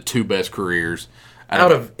Hunter had the 2 best careers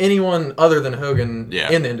out of anyone other than Hogan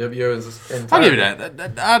in the NWO. I'll give you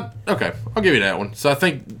that. Okay, I'll give you that one. So I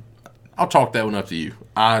think I'll chalk that one up to you.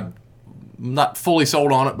 I'm not fully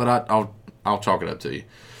sold on it, but I'll chalk it up to you.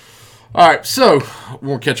 All right, so we're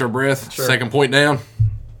going to catch our breath. Sure. Second point down.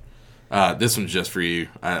 This one's just for you.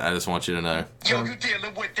 I just want you to know. Yo, you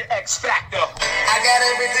dealing with the X Factor. I got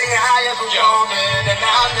everything high as a woman, and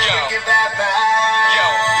I'll never give that back.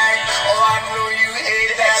 Oh, I know you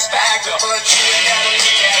hate that factor, but you ain't gotta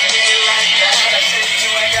look at me like that. I said you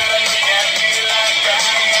ain't gotta look at me like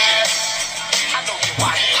that. I know you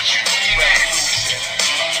watch what you looking at.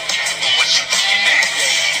 What you looking at?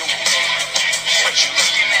 What you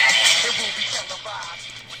looking at? It will be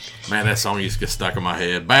televised. Man, that song used to get stuck in my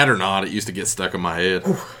head. Bad or not, it used to get stuck in my head.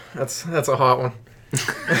 That's a hot one.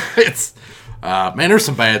 It's man, there's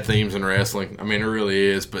some bad themes in wrestling. I mean, there really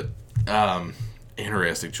is. But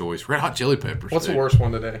Interesting choice. Red Hot Chili Peppers. What's the worst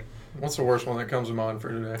one today? What's the worst one that comes to mind for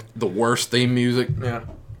today? The worst theme music? Yeah.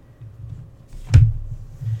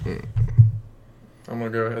 I'm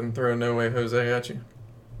going to go ahead and throw No Way Jose at you.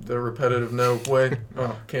 The repetitive no way.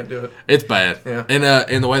 Oh, can't do it. It's bad. Yeah.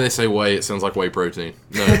 And the way they say whey, it sounds like whey protein.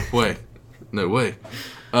 No way. No way.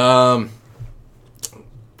 I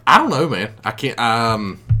don't know, man. I can't. I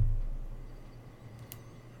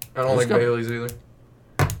don't like go. Bailey's either.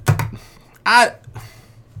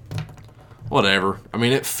 Whatever. I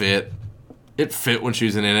mean, it fit. It fit when she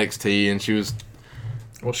was in NXT, and she was.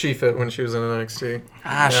 Well, she fit when she was in NXT.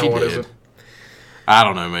 Ah, Now she what is did. it? I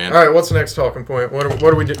don't know, man. All right, what's the next talking point? What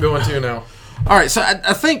are we going to now? All right, so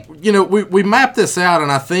I think, we mapped this out,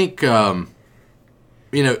 and I think, the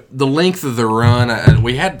length of the run,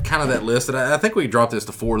 we had kind of that listed. I think we dropped this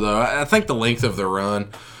to 4, though. I think the length of the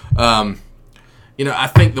run, I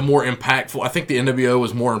think the more impactful, I think the NWO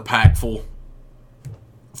was more impactful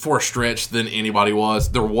for a stretch than anybody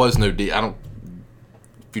was. There was no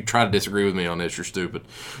if you try to disagree with me on this, you're stupid.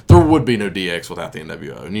 There would be no DX without the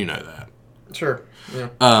NWO, and you know that. Sure. Yeah.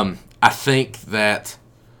 I think that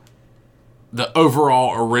the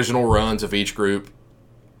overall original runs of each group,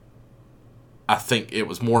 I think it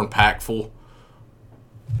was more impactful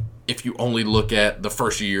if you only look at the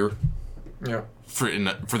first year Yeah. for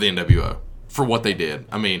the NWO, for what they did.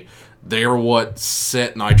 I mean, they're what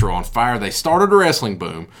set Nitro on fire. They started a wrestling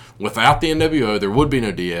boom. Without the NWO, there would be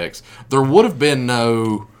no DX. There would have been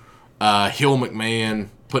no Hill McMahon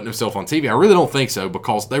putting himself on TV. I really don't think so,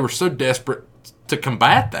 because they were so desperate to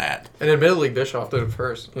combat that. And admittedly, Bischoff did it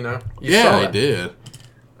first, You Yeah, saw they it.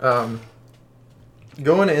 did.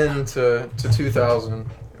 Going into 2000,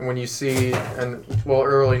 when you see,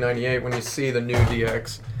 early 98, when you see the new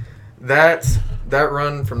DX, that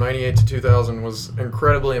run from 98 to 2000 was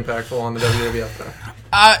incredibly impactful on the WWF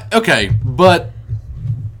though. Okay, but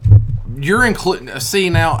you're including. See,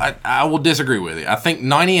 now I will disagree with you. I think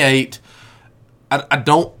 98. I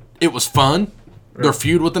don't. It was fun. Their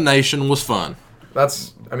feud with the Nation was fun. That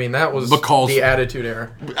was Because- the Attitude Era.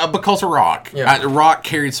 Because of Rock. Yeah. Rock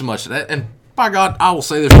carried so much of that. And by God, I will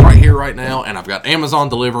say this right here, right now, and I've got Amazon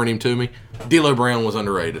delivering him to me. D'Lo Brown was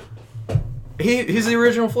underrated. He's the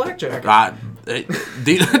original Flak Jacket.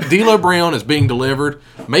 D'Lo Brown is being delivered.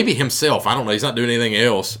 Maybe himself. I don't know. He's not doing anything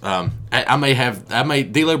else. D'Lo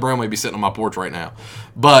Brown may be sitting on my porch right now.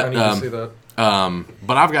 But I need to see that.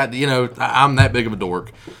 but I've got, I'm that big of a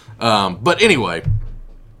dork. But anyway,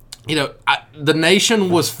 the Nation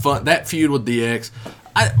was fun. That feud with DX.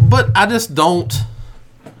 But I just don't.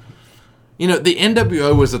 The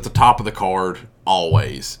NWO was at the top of the card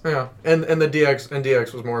always. Yeah, and the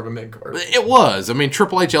DX was more of a mid card. It was. I mean,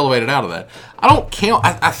 Triple H elevated out of that. I don't count.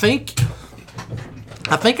 I think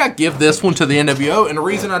I give this one to the NWO, and the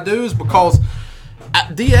reason I do is because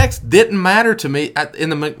DX didn't matter to me in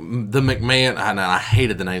the McMahon. I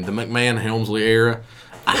hated the name, the McMahon Helmsley era.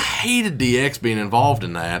 I hated DX being involved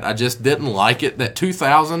in that. I just didn't like it. That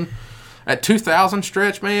 2000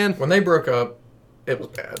 stretch, man. When they broke up, it was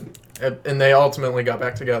bad. And they ultimately got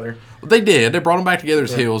back together. They did. They brought them back together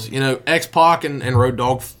as heels. X-Pac and Road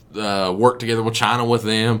Dogg worked together with China with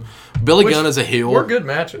them. Billy Gunn as a heel. Were good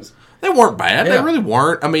matches. They weren't bad. Yeah. They really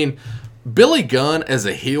weren't. I mean, Billy Gunn as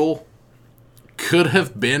a heel could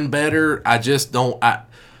have been better. I just don't.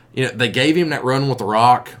 They gave him that run with The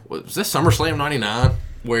Rock. Was this SummerSlam '99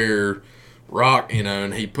 where Rock,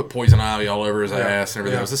 and he put poison ivy all over his ass and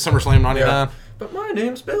everything? Yeah. Was this SummerSlam '99? Yeah. But my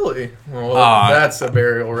name's Billy. Well, that's a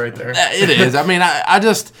burial right there. It is. I mean, I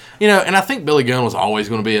just, and I think Billy Gunn was always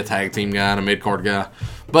going to be a tag team guy and a mid-card guy.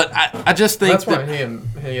 But I just think that's why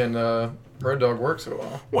he and Road Dogg worked so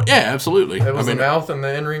well. Well, yeah, absolutely. It was the mouth and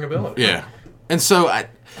the in-ring ability. Yeah. And so, I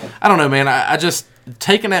don't know, man. I just,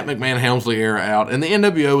 taking that McMahon-Helmsley era out, and the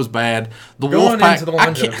NWO was bad. The Wolfpack, into the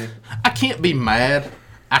longevity. I can't be mad.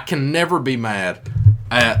 I can never be mad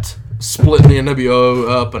at splitting the NWO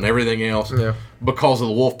up and everything else because of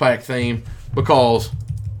the Wolfpack theme. Because,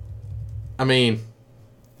 I mean,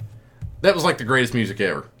 that was like the greatest music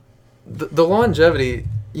ever. The longevity,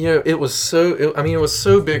 it was so. It was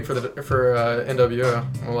so big for NWO.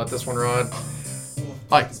 I'll let this one ride.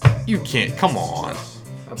 Like, you can't. Come on.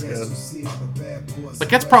 That's good. Like,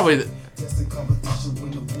 that's probably.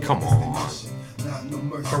 Come on.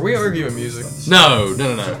 Are we arguing music? No.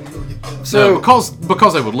 So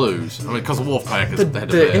because they would lose. I mean, because the Wolfpack had the best.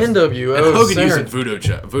 NWO. And Hogan used centered-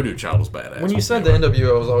 Voodoo Child was badass. When you said the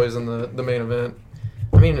NWO was always in the main event,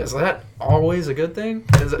 I mean, is that always a good thing?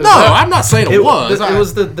 I'm not saying it was. It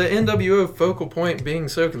was the NWO focal point being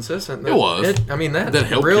so consistent. It was. That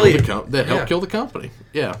helped really kill the kill the company.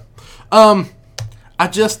 Yeah. I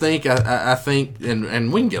just think I think,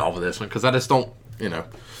 and we can get off of this one because I just don't,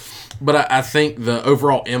 But I think the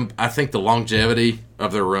overall, I think the longevity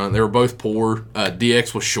of their run, they were both poor.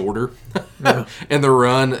 DX was shorter in the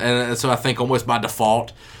run, and so I think almost by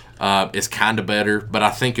default is kind of better. But I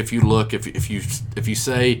think if you look, if you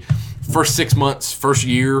say first 6 months, first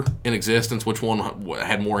year in existence, which one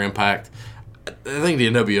had more impact? I think the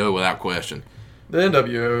NWO without question. The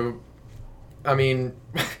NWO, I mean,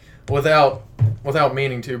 without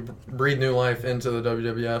meaning to, breathe new life into the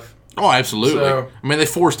WWF. Oh, absolutely. So, I mean, they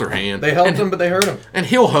forced their hand. They helped him, but they hurt him. And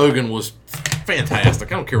Heel Hogan was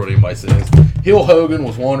fantastic. I don't care what anybody says. Heel Hogan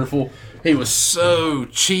was wonderful. He was so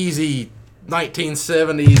cheesy,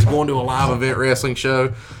 1970s, going to a live event wrestling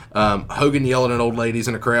show. Hogan yelling at old ladies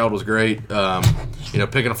in the crowd was great.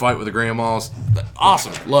 Picking a fight with the grandmas.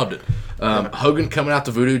 Awesome. Loved it. Hogan coming out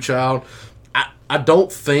to Voodoo Child. I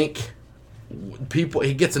don't think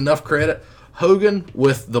he gets enough credit. Hogan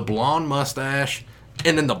with the blonde mustache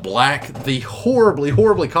and then the horribly,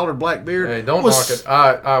 horribly colored black beard. Hey, don't knock it.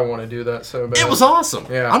 I want to do that so bad. It was awesome.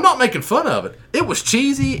 Yeah. I'm not making fun of it. It was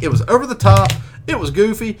cheesy. It was over the top. It was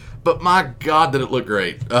goofy. But my God, did it look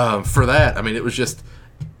great. For that, I mean, it was just,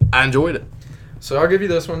 I enjoyed it. So I'll give you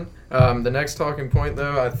this one. The next talking point,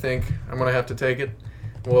 though, I think I'm going to have to take it.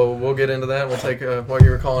 We'll get into that. We'll take what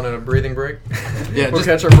you were calling it a breathing break. Yeah, we'll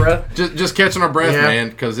catch our breath. Just catching our breath, man,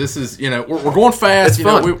 because this is, we're going fast. It's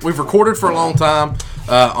fun. We've recorded for a long time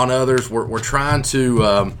on others. We're trying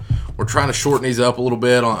to shorten these up a little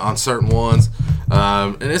bit on certain ones,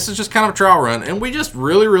 and this is just kind of a trial run. And we just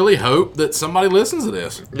really, really hope that somebody listens to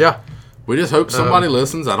this. Yeah. We just hope somebody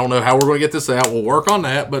listens. I don't know how we're going to get this out. We'll work on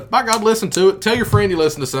that. But by God, listen to it. Tell your friend you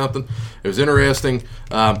listened to something. It was interesting.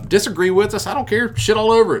 Disagree with us. I don't care. Shit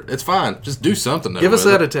all over it. It's fine. Just do something. Give us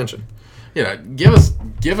that attention. Give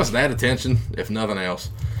us that attention, if nothing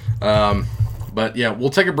else. But yeah,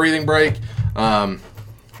 we'll take a breathing break, and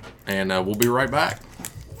we'll be right back.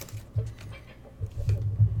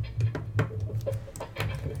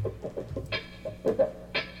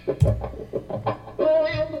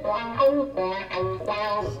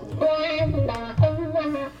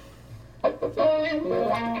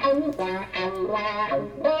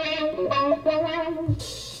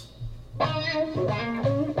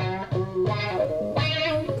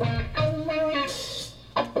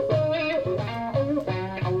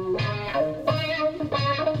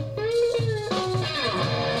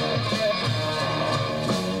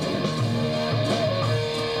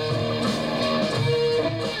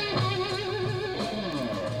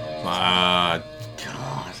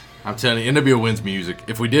 I'm telling you, NWO wins music.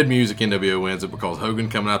 If we did music, NWO wins it because Hogan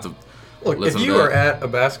coming out to look. If you are at a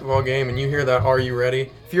basketball game and you hear that "Are you ready?"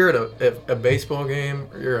 If you're at a baseball game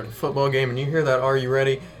or you're at a football game and you hear that "Are you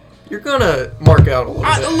ready?" you're gonna mark out a little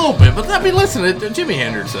bit. A little bit, but let me listen to Jimi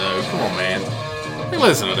Hendrix. Though, come on, man, let me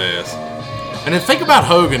listen to this. And then think about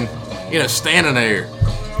Hogan, standing there.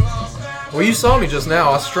 Well, you saw me just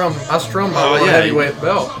now. I strummed my heavyweight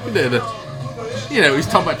belt. He did. He's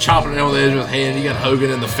talking about chopping it down with the edge of his hand. You got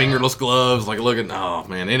Hogan in the fingerless gloves, oh,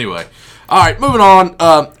 man. Anyway. All right, moving on.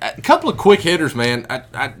 A couple of quick hitters, man.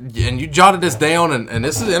 And you jotted this down, and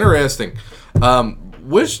this is interesting.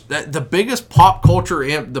 The biggest pop culture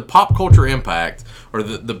impact, or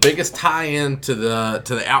the biggest tie-in to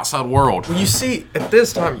the outside world. Well, you see, at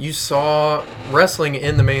this time, you saw wrestling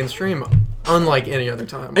in the mainstream unlike any other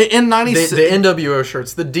time. In 96, the NWO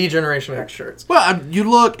shirts, the D-Generation X shirts. Well, you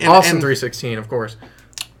look... Austin 316, of course.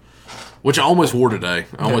 Which I almost wore today.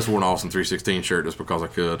 I almost wore an Austin 316 shirt just because I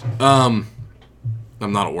could. I'm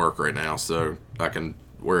not at work right now, so I can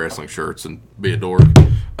wear wrestling shirts and be a dork.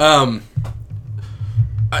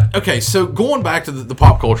 Okay, so going back to the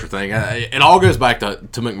pop culture thing, it all goes back to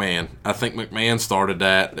McMahon. I think McMahon started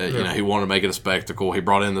that. He wanted to make it a spectacle. He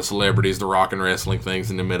brought in the celebrities, the rock and wrestling things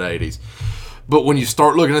in the mid-'80s. But when you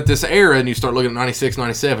start looking at this era and you start looking at 96,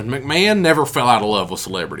 97, McMahon never fell out of love with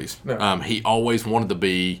celebrities. No. He always wanted to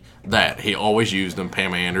be that. He always used them.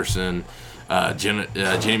 Pam Anderson,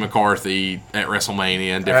 Jenny McCarthy at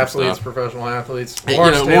WrestleMania and different athletes, stuff. Professional athletes.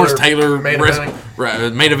 Lawrence Taylor main event at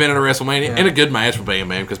WrestleMania, and a good match with Bam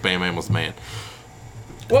Bam because Bam Bam was the man.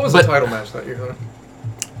 What was the title match that year, though?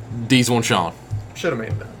 Diesel and Shawn. Should have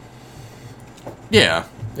made that. Yeah.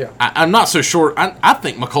 Yeah. I'm not so sure. I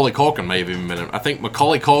think Macaulay Culkin may have even been in it. I think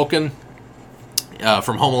Macaulay Culkin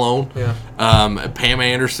from Home Alone, Pam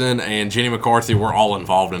Anderson, and Jenny McCarthy were all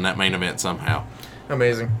involved in that main event somehow.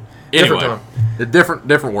 Amazing. Anyway, a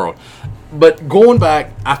different world. But going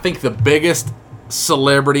back, I think the biggest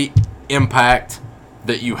celebrity impact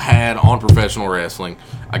that you had on professional wrestling,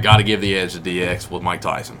 I got to give the edge to DX with Mike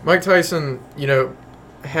Tyson. Mike Tyson,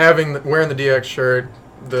 wearing the DX shirt,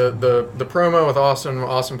 the promo with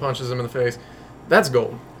Austin punches him in the face, that's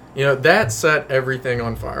gold. You know, that set everything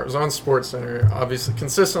on fire. It was on SportsCenter, obviously,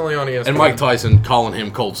 consistently on ESPN. And Mike Tyson calling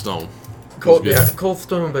him Cold Stone. Cold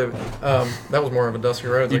Stone, baby. That was more of a Dusty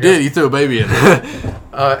Rhodes. You did. You threw a baby in there.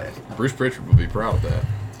 Uh, Bruce Pritchard would be proud of that.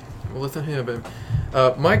 well, listen here, baby.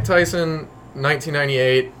 Mike Tyson,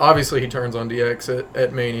 1998. Obviously, he turns on DX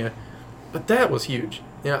at Mania. But that was huge.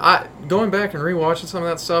 You know, going back and rewatching some of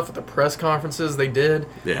that stuff at the press conferences they did.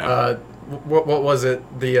 Yeah. What was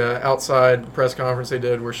it? The outside press conference they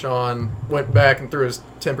did where Shawn went back and threw his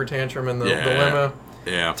temper tantrum in the limo.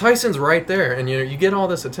 Yeah. Tyson's right there, and you get all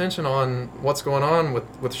this attention on what's going on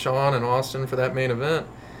with Shawn and Austin for that main event.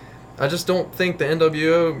 I just don't think the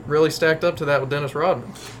NWO really stacked up to that with Dennis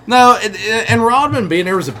Rodman. No, and Rodman being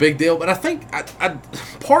there was a big deal, but I think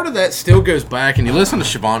part of that still goes back, and you listen to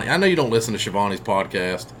Shivani. I know you don't listen to Shivani's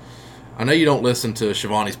podcast. I know you don't listen to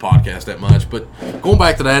Shivani's podcast that much, but going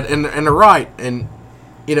back to that, and they're right, and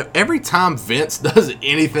you know, every time Vince does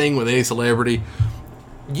anything with any celebrity,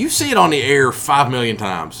 you see it on the air 5 million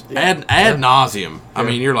times, ad nauseum. I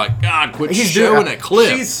mean, you're like, God, quit showing that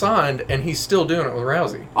clip. She's signed, and he's still doing it with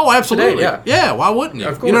Rousey. Oh, absolutely. Today, yeah, why wouldn't you?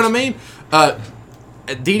 Of course. You know what I mean?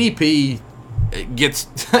 DDP gets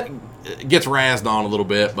razzed on a little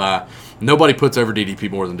bit by nobody puts over DDP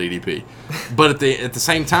more than DDP. But at the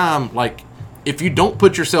same time, like, if you don't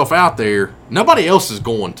put yourself out there, nobody else is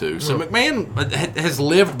going to. So McMahon has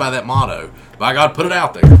lived by that motto. By God, put it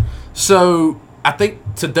out there. So I think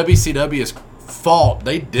to WCW's fault,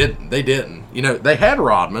 they didn't. You know, they had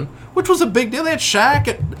Rodman, which was a big deal. They had Shaq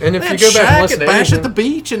at Bash at the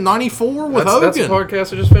Beach in '94 with Hogan. That's a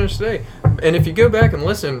podcast I just finished today. And if you go back and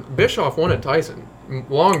listen, Bischoff wanted Tyson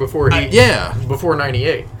long before before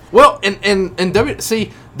 '98. Well, and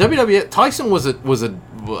WWE Tyson was a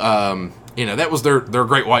that was their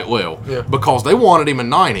Great White Whale because they wanted him in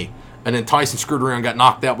 '90. And then Tyson screwed around and got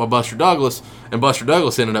knocked out by Buster Douglas. And Buster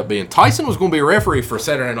Douglas ended up being... Tyson was going to be a referee for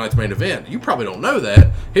Saturday Night's Main Event. You probably don't know that.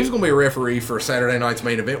 He was going to be a referee for Saturday Night's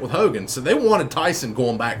Main Event with Hogan. So they wanted Tyson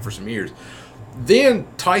going back for some years. Then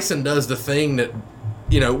Tyson does the thing that,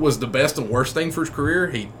 was the best and worst thing for his career.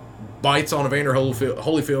 He bites on Evander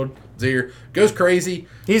Holyfield's ear, goes crazy.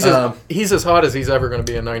 He's as hot as he's ever going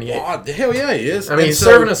to be in '98. Oh, hell yeah, he is. I mean, he's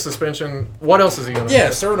serving a suspension. What else is he going to do? Yeah,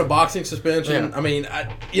 serving a boxing suspension. Yeah. I mean,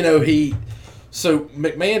 So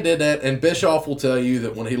McMahon did that, and Bischoff will tell you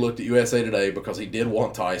that when he looked at USA Today, because he did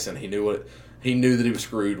want Tyson, he knew that he was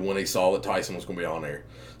screwed when he saw that Tyson was going to be on there.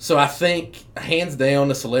 So I think, hands down,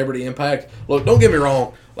 the celebrity impact. Look, don't get me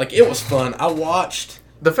wrong. Like, it was fun. I watched...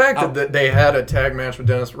 The fact that they had a tag match with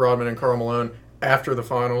Dennis Rodman and Karl Malone after the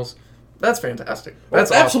finals, that's fantastic.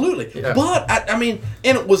 That's awesome. Absolutely. Yeah. But, I mean,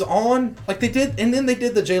 and it was on, like they did, and then they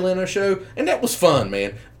did the Jay Leno show, and that was fun,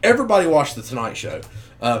 man. Everybody watched The Tonight Show.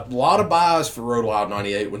 A lot of buys for Road Wild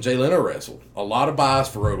 98 when Jay Leno wrestled. A lot of buys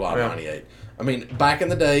for Road Wild 98. I mean, back in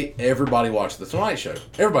the day, everybody watched The Tonight Show.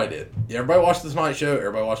 Everybody did. Everybody watched The Tonight Show.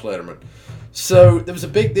 Everybody watched Letterman. So, it was a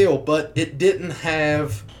big deal, but it didn't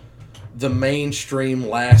have the mainstream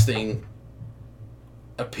lasting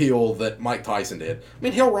appeal that Mike Tyson did. I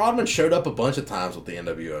mean, hell, Rodman showed up a bunch of times with the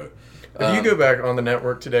NWO. If you go back on the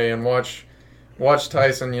network today and watch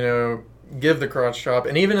Tyson, give the crotch chop,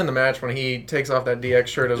 and even in the match when he takes off that DX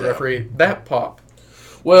shirt as referee, that pop.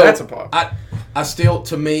 Well, that's a pop. I still,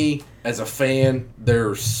 to me, as a fan,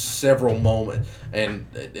 there's several moments, and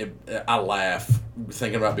I laugh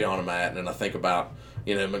thinking about being on a mat, and I think about,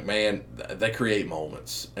 McMahon, they create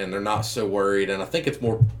moments, and they're not so worried, and I think it's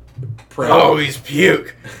more proud. Oh, he's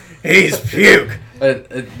puke. He's puke.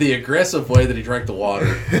 The aggressive way that he drank the water,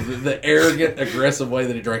 the arrogant, aggressive way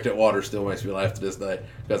that he drank that water still makes me laugh to this day,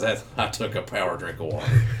 because I took a power drink of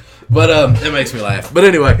water. But it makes me laugh. But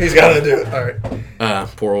anyway. He's got to do it. All right.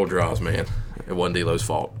 Poor old Draws, man. It wasn't D'Lo's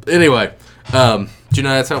fault. Anyway, do you know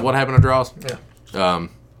that's what happened to Draws? Yeah.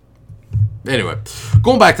 Anyway,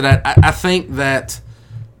 going back to that, I think that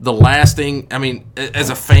the lasting, as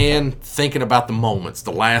a fan, thinking about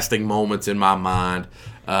the lasting moments in my mind,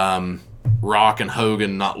 Rock and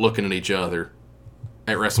Hogan not looking at each other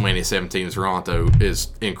at WrestleMania 17 in Toronto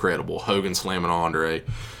is incredible. Hogan slamming Andre.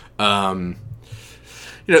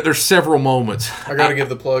 There's several moments. I got to give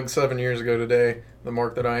the plug 7 years ago today, the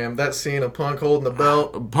mark that I am. That scene of Punk holding the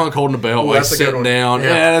belt. Punk holding the belt while he's sitting down.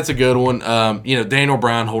 Yeah, that's a good one. Daniel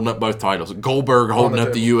Bryan holding up both titles. Goldberg holding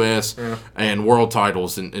up the U.S. and world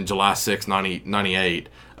titles in July 6, 1998.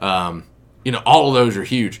 All of those are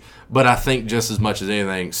huge. But I think just as much as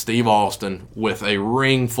anything, Steve Austin with a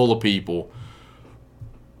ring full of people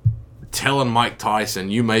telling Mike Tyson,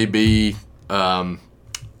 you may be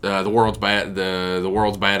the world's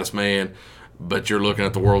baddest man, but you're looking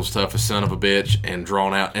at the world's toughest son of a bitch and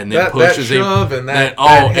drawn out, and then pushes that shove him. And that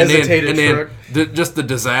hesitated and then just the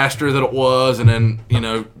disaster that it was, and then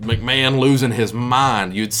McMahon losing his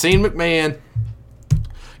mind. You'd seen McMahon.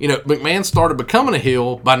 McMahon started becoming a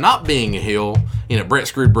heel by not being a heel. Brett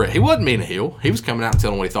screwed Brett. He wasn't being a heel. He was coming out and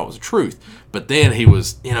telling what he thought was the truth. But then he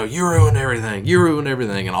was, you ruined everything. You ruined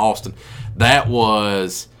everything in Austin. That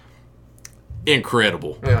was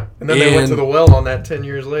incredible. Yeah. And then they went to the well on that 10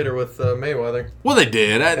 years later with Mayweather. Well, they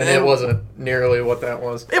did. And it wasn't nearly what that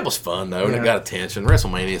was. It was fun, though, and it got attention.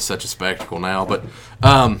 WrestleMania is such a spectacle now. But,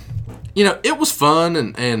 it was fun,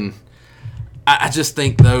 and I just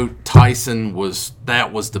think, though, Tyson was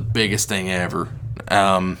the biggest thing ever.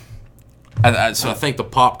 So I think the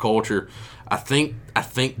pop culture, I think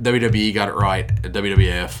WWE got it right at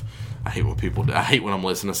WWF. I hate when I'm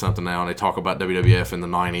listening to something now and they talk about WWF in the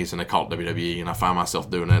 90s and they call it WWE, and I find myself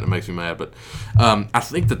doing that and it makes me mad. But I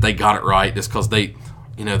think that they got it right just because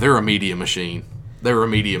they're a media machine. They're a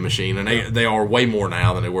media machine, and they are way more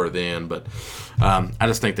now than they were then. But I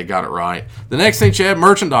just think they got it right. The next thing, Chad,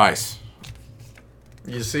 merchandise.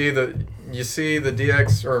 You see the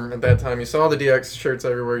DX, or at that time, you saw the DX shirts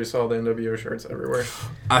everywhere. You saw the NWO shirts everywhere.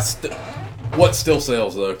 What still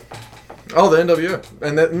sells, though? Oh, the NWO.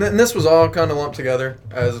 And this was all kind of lumped together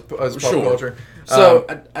as pop culture. So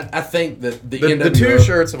I think that the NWO... The two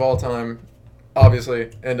shirts of all time, obviously,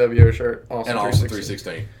 NWO shirt, Austin and 316. Austin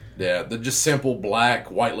 316. Yeah, the just simple black,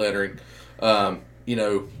 white lettering.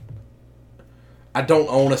 I don't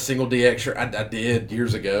own a single DX shirt. I did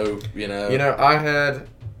years ago,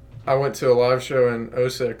 I went to a live show in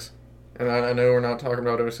 06, and I know we're not talking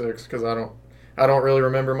about 06 because I don't really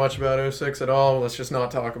remember much about 06 at all. Let's just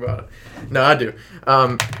not talk about it. No, I do.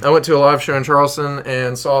 I went to a live show in Charleston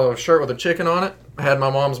and saw a shirt with a chicken on it. I had my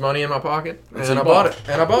mom's money in my pocket, and I bought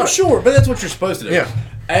it. Sure, but that's what you're supposed to do. Yeah.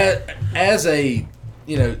 As a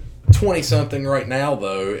 20-something right now,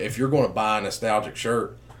 though, if you're going to buy a nostalgic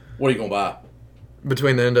shirt, what are you going to buy?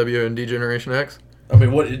 Between the NWO and D-Generation X? I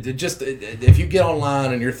mean, if you get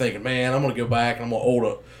online and you're thinking, man, I'm going to go back and I'm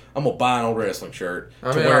going to buy an old wrestling shirt to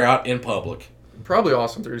wear out in public. Probably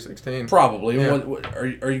Austin 316. Probably. Yeah. Are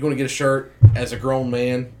you going to get a shirt as a grown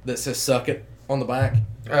man that says "suck it" on the back?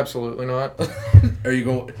 Absolutely not.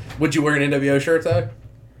 Would you wear an NWO shirt though?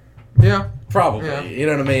 Yeah. Probably. Yeah. You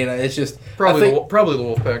know what I mean? It's just probably the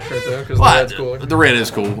Wolfpack shirt though, because the red's cooler. The red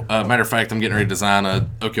is cool. Matter of fact, I'm getting ready to design a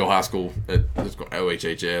Oak Hill High School at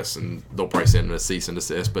OHHS, and they'll probably send me a cease and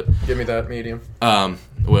desist. But give me that medium. At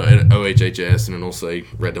OHHS, and then it'll say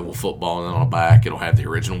Red Devil Football, and then on the back it'll have the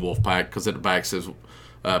original Wolfpack, because at the back says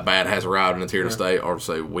 "Bad has arrived and it's here to stay," or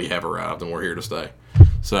say "We have arrived and we're here to stay."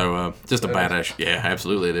 So just a badass. Yeah,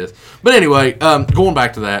 absolutely it is. But anyway, going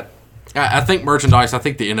back to that. I think merchandise, I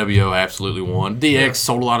think the NWO absolutely won. DX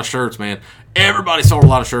sold a lot of shirts, man. Everybody sold a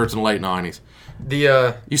lot of shirts in the late 90s.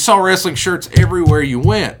 You saw wrestling shirts everywhere you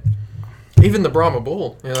went. Even the Brahma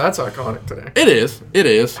Bull. That's iconic today. It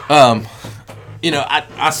is.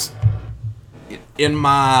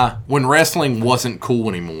 When wrestling wasn't cool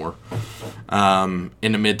anymore, in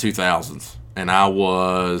the mid-2000s, and I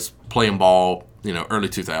was playing ball, early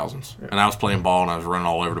 2000s, and I was playing ball and I was running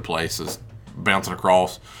all over the place, bouncing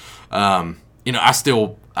across. I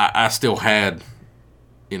still had,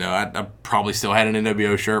 I probably still had an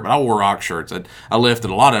NWO shirt, but I wore rock shirts. I lifted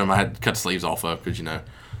a lot of them. I had to cut the sleeves off of because, And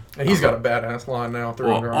he's got a badass line now.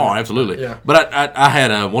 Oh, absolutely. Yeah. But I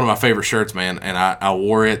had one of my favorite shirts, man, and I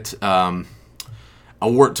wore it. I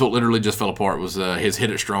wore it till it literally just fell apart. It was his "Hit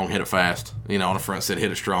It Strong, Hit It Fast." On the front it said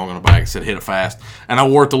 "Hit It Strong," on the back it said "Hit It Fast." And I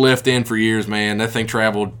wore it to lift in for years, man. That thing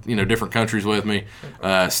traveled, different countries with me,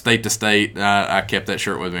 state to state. I kept that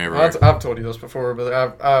shirt with me everywhere. I've told you this before,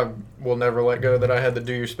 but I will never let go that I had the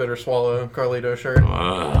 "Do You Spit or Swallow" Carlito shirt.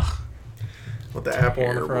 With the apple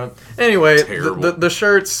on the front. Anyway, the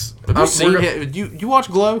shirts. Have you seen? You watch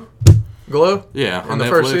Glow? Glow? Yeah, on the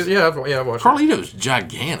first season. Yeah, I've watched. Carlito's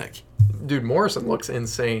gigantic. Dude, Morrison looks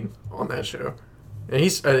insane on that show, and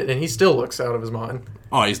he still looks out of his mind.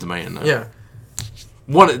 Oh, he's the man, though. Yeah,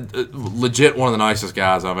 legit one of the nicest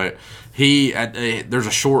guys I've met. There's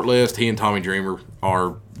a short list. He and Tommy Dreamer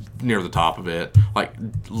are near the top of it. Like,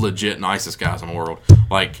 legit nicest guys in the world.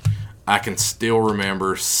 Like, I can still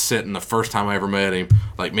remember sitting the first time I ever met him.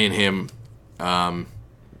 Like, me and him,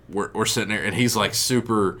 we're sitting there, and he's like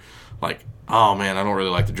super, like, oh man, I don't really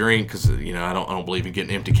like to drink because I don't believe in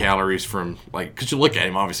getting empty calories from, like, because you look at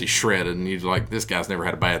him obviously shredded and you're like, this guy's never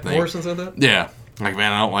had a bad thing. Morrison said that? Yeah, like,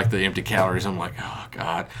 man, I don't like the empty calories. I'm like, oh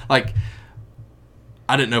god, like,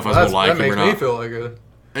 I didn't know if I was gonna like him or not. That makes me feel like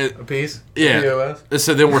a piece. Yeah. POS.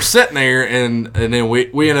 So then we're sitting there, and then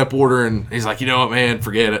we end up ordering. He's like, you know what, man,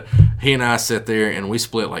 forget it. He and I sat there, and we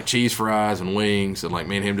split like cheese fries and wings, and like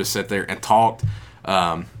me and him just sat there and talked,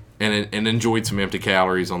 and enjoyed some empty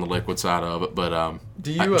calories on the liquid side of it. But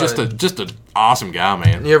Do you just an awesome guy,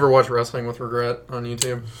 man. You ever watch Wrestling with Regret on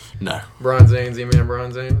YouTube? No. Brian Zane, Z-Man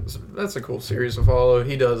Brian Zane. That's a cool series to follow.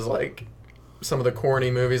 He does like some of the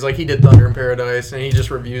corny movies. Like he did Thunder in Paradise, and he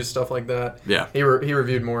just reviews stuff like that. Yeah. He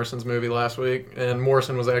reviewed Morrison's movie last week, and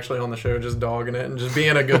Morrison was actually on the show just dogging it and just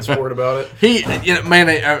being a good sport about it.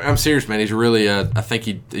 Man, I'm serious, man. He's really, I think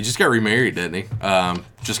he just got remarried, didn't he?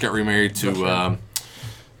 Just got remarried to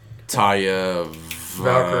Taya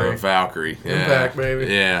Valkyrie. Yeah. Impact,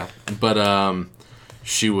 baby. Yeah. But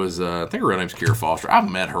she was, I think her real name's Kira Foster. I've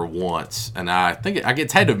met her once, and I think I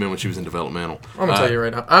get had to have been when she was in developmental. I'm going to tell you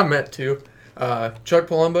right now, I met two. Chuck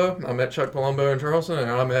Palumbo. I met Chuck Palumbo in Charleston,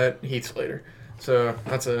 and I met Heath Slater. So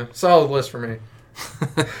that's a solid list for me.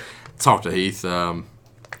 Talked to Heath the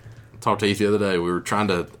other day. We were trying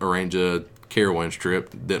to arrange a Carowinds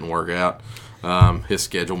trip. Didn't work out. His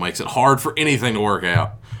schedule makes it hard for anything to work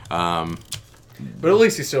out. But at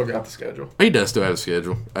least he still got the schedule. He does still have a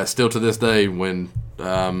schedule. Still to this day, when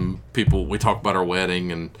we talk about our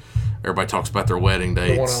wedding, and everybody talks about their wedding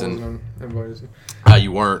dates. The one I was invited to.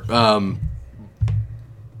 You weren't.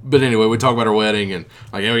 But anyway, we talk about our wedding, and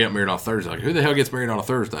like, yeah, we got married on Thursday. Like, who the hell gets married on a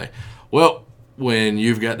Thursday? Well, when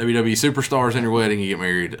you've got WWE superstars in your wedding, you get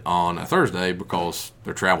married on a Thursday because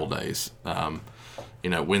they're travel days.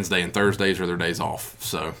 Wednesday and Thursdays are their days off.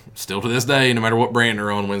 So still to this day, no matter what brand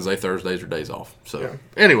they're on, Wednesday, Thursdays are days off. So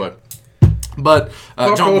Anyway. But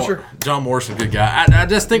John Morrison, good guy. I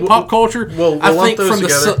just think pop culture.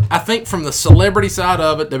 I think from the celebrity side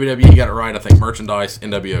of it, WWE got it right. I think merchandise,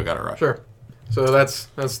 NWO got it right. Sure. So that's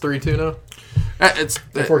 3-2 now.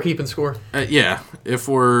 If we're keeping score. Yeah, if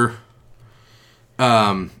we're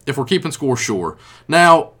keeping score, sure.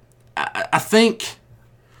 Now, I think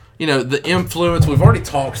the influence we've already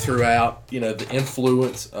talked throughout. The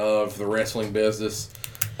influence of the wrestling business.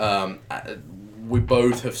 We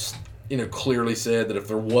both have clearly said that if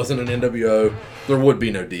there wasn't an NWO, there would be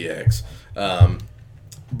no DX.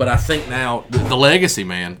 But I think now the legacy,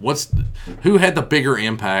 man. Who had the bigger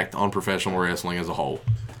impact on professional wrestling as a whole?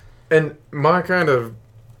 And my kind of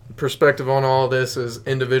perspective on all of this is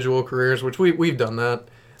individual careers, which we've done that.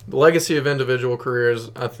 The legacy of individual careers,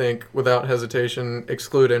 I think, without hesitation,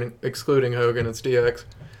 excluding Hogan, it's DX.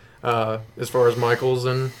 As far as Michaels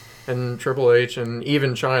and Triple H and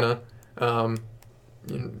even Chyna,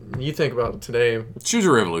 you think about it today. She was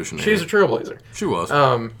a revolutionary. She's a trailblazer. She was.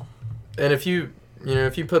 And if you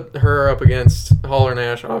put her up against Hall or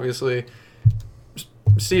Nash, obviously,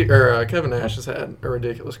 Kevin Nash has had a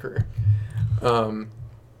ridiculous career.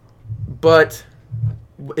 But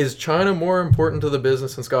is Chyna more important to the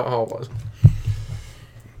business than Scott Hall was?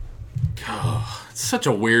 Oh, it's such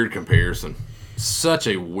a weird comparison. Such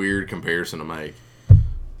a weird comparison to make.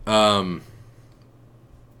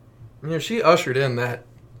 She ushered in that.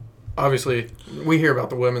 Obviously, we hear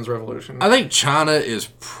about the women's revolution. I think Chyna is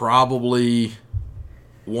probably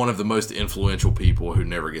one of the most influential people who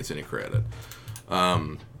never gets any credit.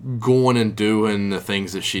 Going and doing the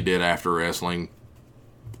things that she did after wrestling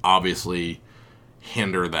obviously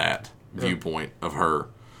hinder that viewpoint of her,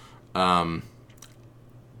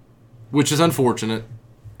 which is unfortunate.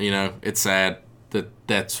 It's sad that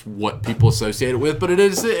that's what people associate it with, but it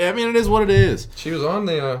is. I mean, it is what it is. She was on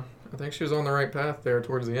I think she was on the right path there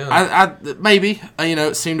towards the end. I maybe,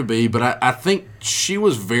 it seemed to be, but I think she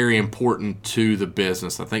was very important to the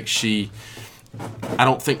business. I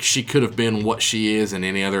don't think she could have been what she is in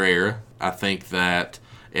any other era. I think that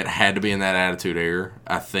it had to be in that Attitude Era.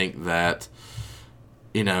 I think that,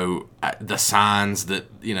 the signs that,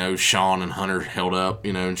 Shawn and Hunter held up,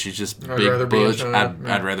 and she's just big butch.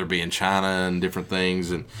 I'd rather be in Chyna and different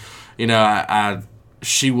things. And,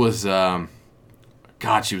 she was,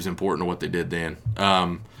 she was important to what they did then.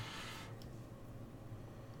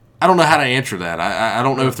 I don't know how to answer that. I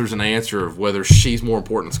don't know if there's an answer of whether she's more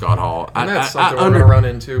important than Scott Hall. And that's something we're going to run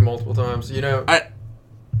into multiple times.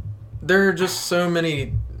 There are just so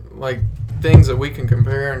many things that we can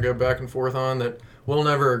compare and go back and forth on that we'll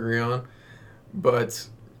never agree on. But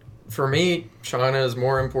for me, Chyna is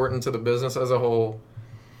more important to the business as a whole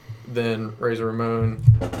than Razor Ramon,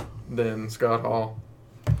 than Scott Hall.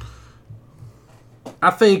 I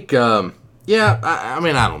think, I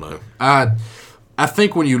don't know. I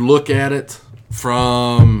think when you look at it as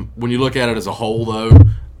a whole, though,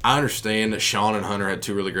 I understand that Shawn and Hunter had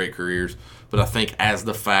two really great careers, But I think as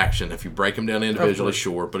the faction, if you break them down individually,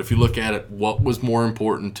 sure. But if you look at it, what was more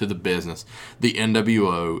important to the business? The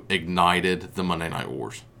NWO ignited the Monday Night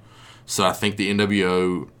Wars. So I think the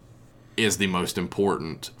NWO is the most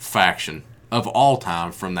important faction of all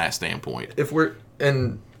time from that standpoint.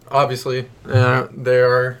 And obviously, they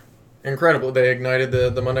are incredible. They ignited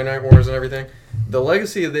the Monday Night Wars and everything. The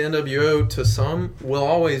legacy of the NWO to some will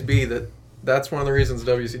always be that's one of the reasons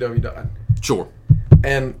WCW died. Sure.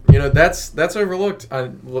 And that's overlooked.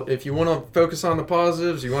 If you want to focus on the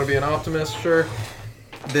positives, you want to be an optimist, sure.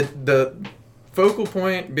 The focal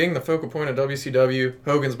point, being the focal point of WCW,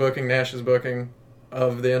 Hogan's booking, Nash's booking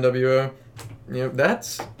of the NWO,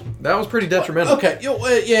 that was pretty detrimental. Okay,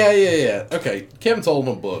 yeah. Okay, Kevin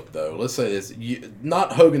Sullivan booked though. Let's say this: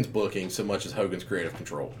 not Hogan's booking so much as Hogan's creative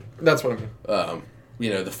control. That's what I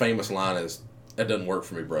mean. The famous line is, "That doesn't work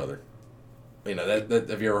for me, brother." That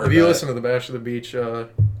have you ever heard? Have you listened to the Bash of the Beach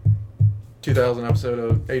 2000 episode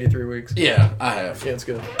of 83 Weeks? Yeah, I have. Yeah, it's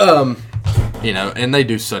good. And they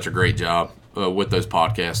do such a great job with those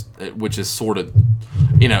podcasts, which is sort of,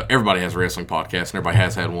 everybody has a wrestling podcast, and everybody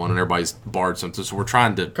has had one, and everybody's barred something, so we're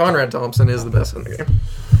trying to... Conrad Thompson is the best in the game.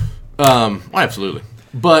 Absolutely.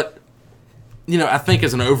 But, I think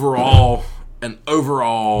as an overall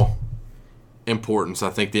importance,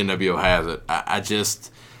 I think the NWO has it.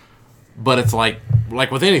 But it's like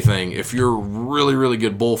with anything, if you're a really, really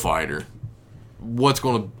good bullfighter, what's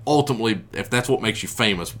going to ultimately, if that's what makes you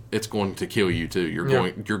famous, it's going to kill you too.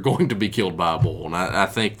 You're going to be killed by a bull. And I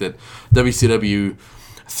think that WCW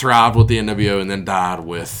thrived with the NWO and then died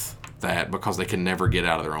with that because they can never get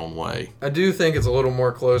out of their own way. I do think it's a little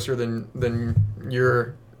more closer than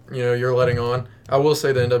you're letting on. I will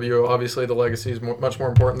say the NWO, obviously the legacy is much more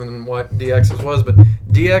important than what DX's was, but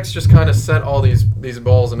DX just kind of set all these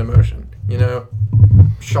balls into motion.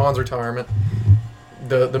 Shawn's retirement,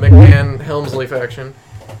 the McMahon Helmsley faction,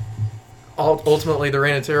 ultimately the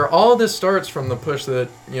Reign of Terror. All of this starts from the push that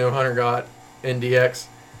Hunter got in DX.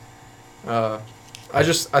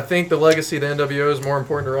 I think the legacy of the NWO is more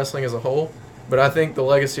important to wrestling as a whole. But I think the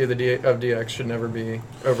legacy of DX should never be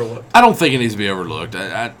overlooked. I don't think it needs to be overlooked.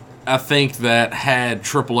 I think that had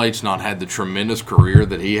Triple H not had the tremendous career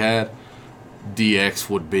that he had, DX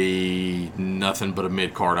would be nothing but a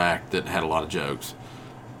mid-card act that had a lot of jokes.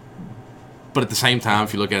 But at the same time,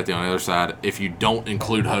 if you look at it on the other side, if you don't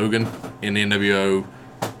include Hogan in the NWO,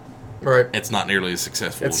 right, it's not nearly as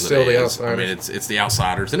successful it's as still it the is. Outsiders. I mean, it's the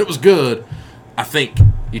Outsiders. And it was good. I think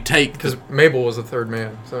you take... Because Mabel was the third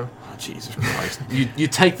man, so... Jesus Christ. you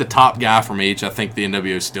take the top guy from each. I think the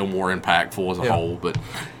NWO is still more impactful as a whole. But,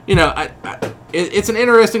 it's an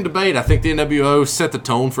interesting debate. I think the NWO set the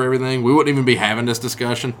tone for everything. We wouldn't even be having this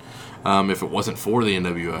discussion if it wasn't for the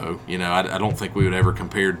NWO. I don't think we would ever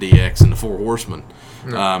compare DX and the Four Horsemen.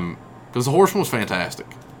 Because the Horsemen was fantastic.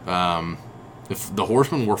 If the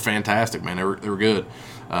Horsemen were fantastic, man. They were good.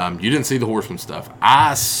 You didn't see the Horseman stuff.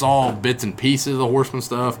 I saw bits and pieces of the Horseman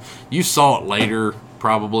stuff. You saw it later,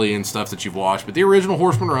 probably, and stuff that you've watched. But the original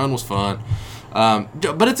Horseman run was fun.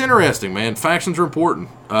 But it's interesting, man. Factions are important.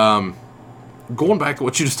 Going back to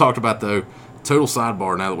what you just talked about, though, total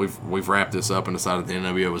sidebar now that we've wrapped this up and decided the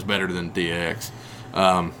NWO was better than DX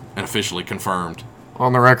and officially confirmed.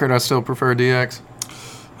 On the record, I still prefer DX.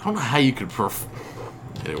 I don't know how you could prefer...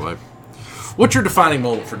 Anyway. What's your defining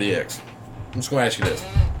moment for DX? I'm just going to ask you this.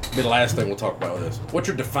 It'll be the last thing we'll talk about with this. What's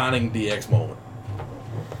your defining DX moment?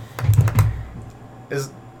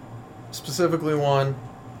 Is specifically one,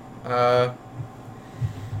 the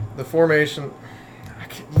formation.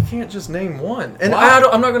 You can't just name one. And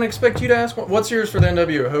I'm not going to expect you to ask one. What's yours for the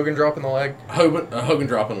NWO? Hogan dropping the leg? Hogan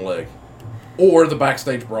dropping the leg. Or the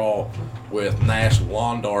backstage brawl with Nash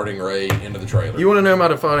lawn darting Ray into the trailer. You want to know my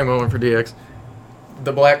defining moment for DX?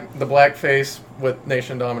 The black face with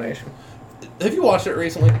Nation Domination. Have you watched it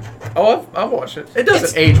recently? Oh, I've watched it. It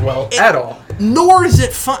doesn't age well at all. Nor is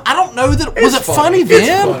it fun. I don't know that was it funny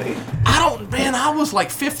then. It's funny. I was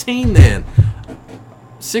like 15 then.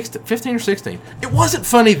 15 or 16. It wasn't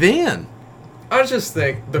funny then. I just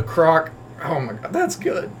think the Croc. Oh my God, that's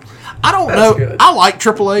good. I don't know. Good. I like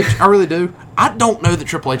Triple H. I really do. I don't know that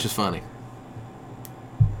Triple H is funny.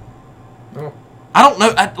 No. I don't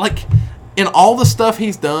know. In all the stuff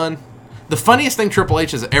he's done, the funniest thing Triple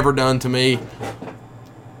H has ever done to me,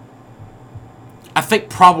 I think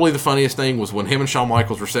probably the funniest thing was when him and Shawn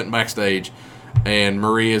Michaels were sitting backstage and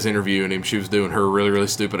Maria's interviewing him. She was doing her really, really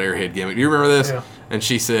stupid airhead gimmick. Do you remember this? Yeah. And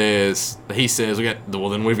he says,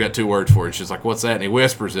 we've got two words for it. And she's like, what's that? And he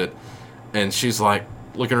whispers it. And she's like,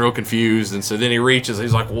 looking real confused, and so then he reaches.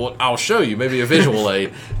 He's like, "Well, I'll show you, maybe a visual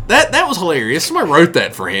aid." That was hilarious. Somebody wrote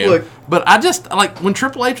that for him. Look, but I just like when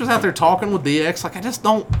Triple H was out there talking with DX. Like I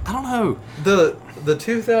don't know. The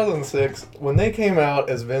 2006 when they came out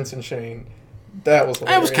as Vince and Shane, that was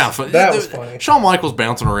hilarious. That was kind of funny. That was funny. Shawn Michaels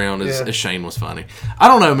bouncing around as Yeah. Shane was funny. I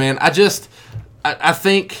don't know, man. I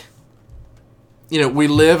think, we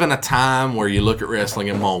live in a time where you look at wrestling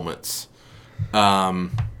in moments.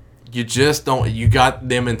 You just don't. You got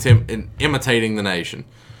them imitating the nation.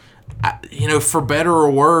 For better or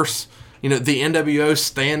worse, the NWO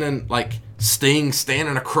standing like Sting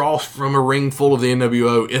standing across from a ring full of the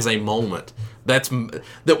NWO is a moment that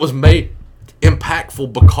was made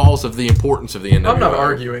impactful because of the importance of the NWO. I'm not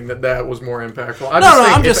arguing that was more impactful.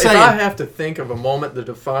 I'm just saying. If I have to think of a moment that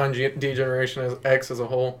defined D-Generation X as a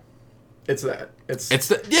whole, it's that. I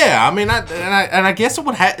guess it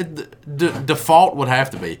would default would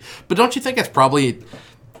have to be. But don't you think that's probably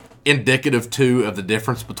indicative too of the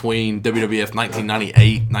difference between WWF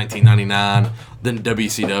 1998, 1999, then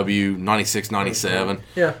WCW 96, 97?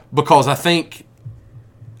 Yeah. Because I think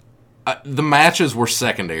the matches were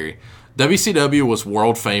secondary. WCW was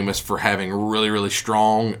world famous for having really, really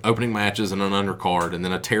strong opening matches and an undercard, and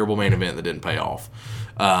then a terrible main event that didn't pay off,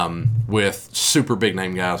 with super big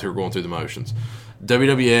name guys who were going through the motions.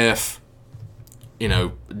 WWF,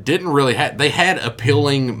 didn't really have. They had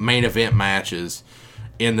appealing main event matches,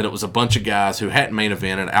 in that it was a bunch of guys who hadn't main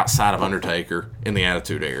evented outside of Undertaker in the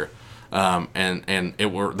Attitude Era, and they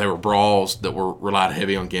were brawls that were relied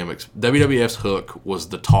heavy on gimmicks. WWF's hook was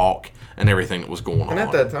the talk and everything that was going on. And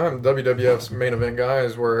at that time, WWF's main event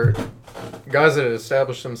guys were guys that had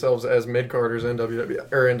established themselves as mid-carders in WCW.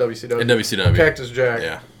 In WCW. Cactus Jack.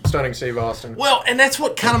 Yeah. Stunning Steve Austin. Well, and that's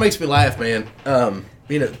what kind of makes me laugh, man.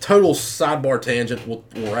 Total sidebar tangent. We'll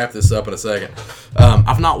wrap this up in a second.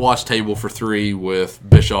 I've not watched Table for Three with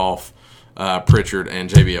Bischoff, Pritchard,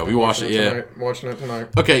 and JBL. You watched it yet? Watching it tonight.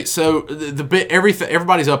 Okay, so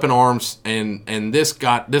everybody's up in arms, and this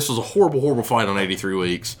was a horrible fight on 83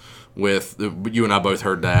 Weeks. With you and I both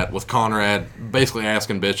heard that, with Conrad basically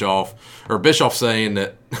asking Bischoff saying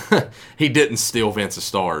that he didn't steal Vince's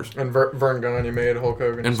stars, and Vern Gagne made Hulk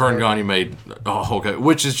Hogan, and Vern Gagne made Hulk Hogan,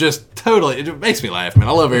 which is just totally, it makes me laugh, man.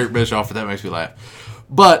 I love Eric Bischoff, but that makes me laugh.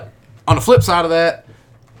 But on the flip side of that,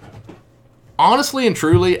 honestly and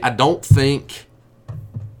truly, I don't think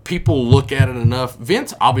people look at it enough.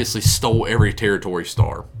 Vince obviously stole every territory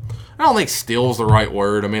star. I don't think "steal" is the right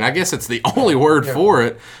word. I mean, I guess it's the only word for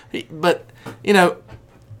it. But,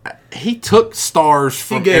 he took stars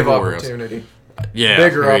from everywhere else. He gave opportunity. Yeah.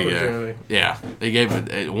 Bigger opportunity. Yeah. He gave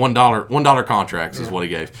 $1 contracts is what he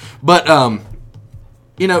gave. But,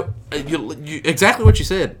 exactly what you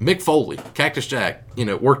said. Mick Foley, Cactus Jack,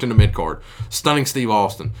 worked in the mid-card. Stunning Steve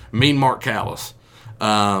Austin. Mean Mark Callis.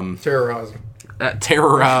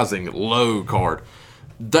 Terrorizing low card.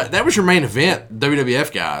 That was your main event,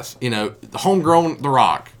 WWF guys. Homegrown, The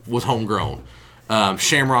Rock was homegrown.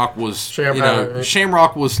 Shamrock was,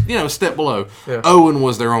 Shamrock was, a step below. Yeah. Owen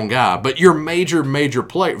was their own guy. But your major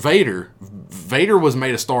player, Vader was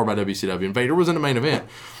made a star by WCW, and Vader was in the main event.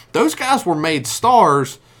 Those guys were made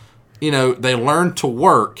stars. They learned to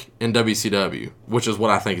work in WCW, which is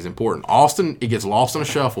what I think is important. Austin, it gets lost in a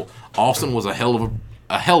shuffle. Austin was a hell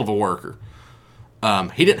of a worker.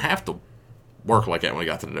 He didn't have to work like that when he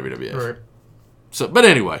got to the WWF. Right. But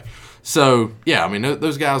anyway, yeah, I mean,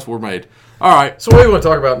 those guys were made. All right. So what do you want to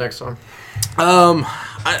talk about next time?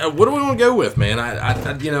 What do we want to go with, man?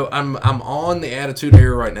 I'm on the Attitude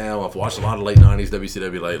Era right now. I've watched a lot of late '90s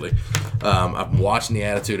WCW lately. I'm watching the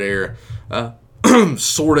Attitude Era,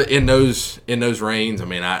 sort of in those reigns. I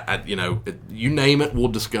mean, you name it, we'll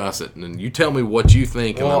discuss it, and you tell me what you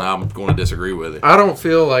think, and then I'm going to disagree with it. I don't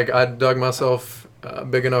feel like I dug myself a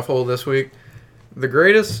big enough hole this week. The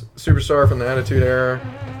greatest superstar from the Attitude Era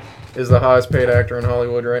is the highest paid actor in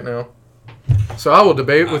Hollywood right now. So I will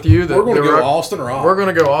debate with you that we're going to go Austin Rock. We're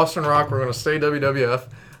going to go Austin Rock. We're going to stay WWF.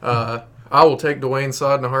 I will take Dwayne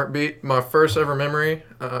Sod in a heartbeat. My first ever memory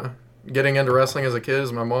getting into wrestling as a kid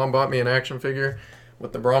is my mom bought me an action figure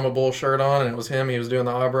with the Brahma Bull shirt on, and it was him. He was doing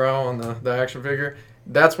the eyebrow on the action figure.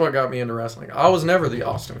 That's what got me into wrestling. I was never the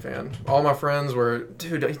Austin fan. All my friends were,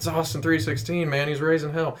 dude, it's Austin 316, man. He's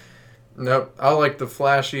raising hell. Nope. I like the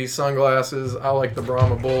flashy sunglasses. I like the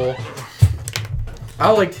Brahma Bull. I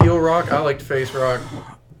liked heel rock. I liked face rock.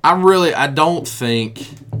 I don't think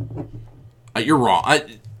you're wrong.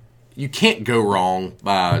 You can't go wrong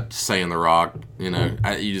by saying The Rock. You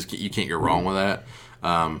can't go wrong with that.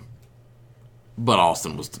 But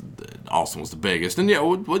Austin was the biggest, and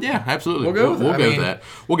yeah, absolutely. We'll go with that.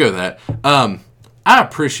 We'll go with that. I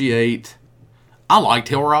I liked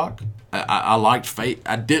Hill Rock. I liked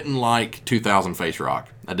I didn't like 2000 Face Rock.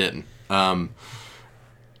 I didn't.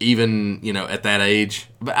 Even, at that age.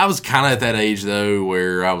 But I was kind of at that age, though,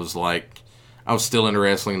 where I was still into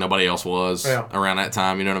wrestling. Nobody else was around that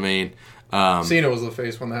time. You know what I mean? Cena was the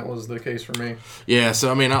face when that was the case for me. Yeah,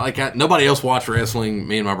 so, I mean, nobody else watched wrestling.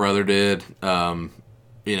 Me and my brother did. And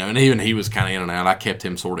even he was kind of in and out. I kept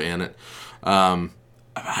him sort of in it. I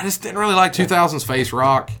just didn't really like 2000's Face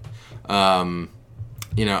Rock. I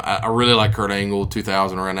really like Kurt Angle,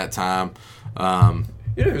 2000 around that time.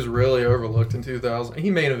 He was really overlooked in 2000.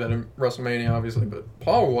 He main evented WrestleMania, obviously, but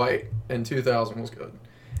Paul White in 2000 was good.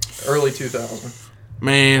 Early 2000.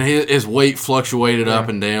 Man, his weight fluctuated up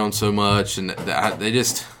and down so much, and they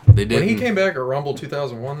didn't. When he came back at Rumble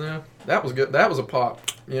 2001, though, that was good. That was a pop.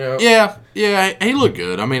 Yeah, he looked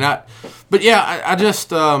good. I mean,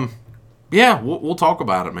 we'll talk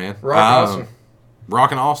about it, man.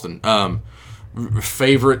 Rock and Austin.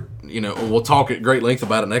 Favorite, we'll talk at great length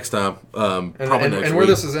about it next time. Probably next week. We're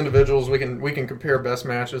this as individuals, we can compare best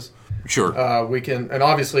matches. Sure. We can, and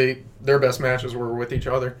obviously their best matches were with each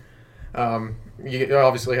other. You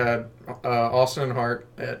obviously had Austin and Hart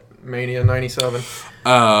at Mania '97.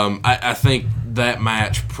 I think that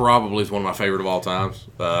match probably is one of my favorite of all times.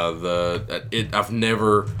 I've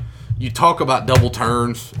never. You talk about double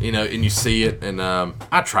turns, and you see it, and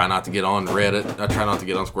I try not to get on Reddit. I try not to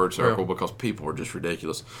get on Squared Circle because people are just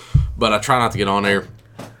ridiculous. But I try not to get on there.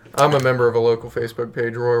 I'm a member of a local Facebook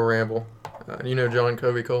page, Royal Ramble. John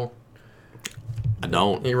Covey Cole? I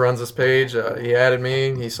don't. He runs this page. He added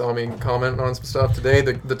me. He saw me commenting on some stuff today.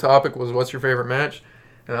 The topic was, what's your favorite match?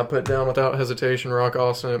 And I put down without hesitation Rock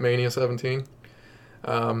Austin at Mania 17.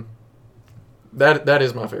 That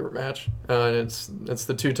is my favorite match. It's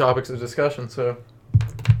the two topics of discussion. So,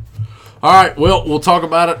 all right. Well, we'll talk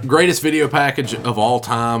about it. Greatest video package of all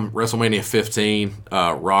time: WrestleMania 15,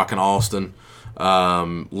 Rock and Austin,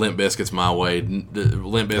 Limp Bizkit's My Way. Limp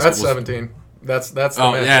Bizkit. That's 17. That's the match.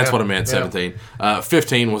 That's what I meant. 17.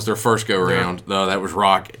 15 was their first go around. That was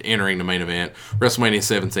Rock entering the main event. WrestleMania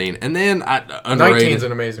 17, and then 19 is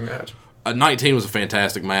an amazing match. 19 was a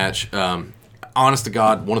fantastic match. Honest to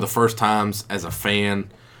God, one of the first times as a fan,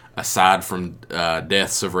 aside from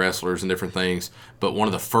deaths of wrestlers and different things, but one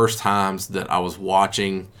of the first times that I was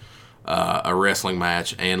watching a wrestling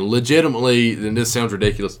match and legitimately, and this sounds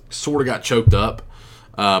ridiculous, sort of got choked up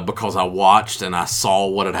because I watched and I saw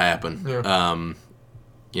what had happened. Yeah.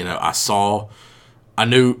 I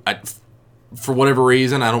knew, for whatever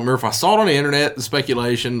reason, I don't remember if I saw it on the internet, the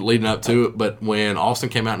speculation leading up to it, but when Austin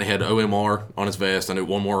came out and he had OMR on his vest, I knew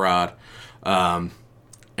one more ride.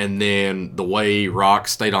 And then the way Rock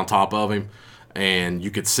stayed on top of him, and you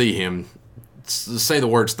could see him say the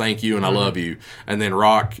words "thank you" and "I love you," and then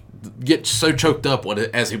Rock get so choked up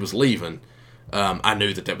as he was leaving. I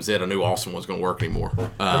knew that was it. I knew Austin wasn't going to work anymore.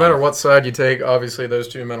 No matter what side you take, obviously those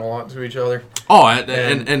two meant a lot to each other. Oh,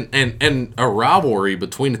 and a rivalry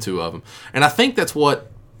between the two of them, and I think that's what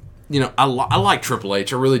I like Triple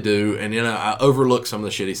H. I really do, and I overlook some of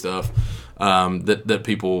the shitty stuff. That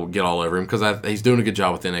people get all over him because he's doing a good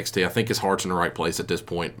job with NXT. I think his heart's in the right place at this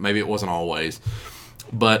point. Maybe it wasn't always.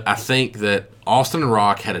 But I think that Austin and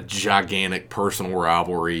Rock had a gigantic personal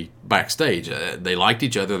rivalry backstage. They liked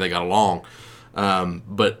each other. They got along.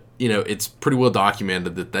 But, it's pretty well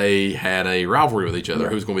documented that they had a rivalry with each other.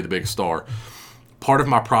 Who's going to be the biggest star? Part of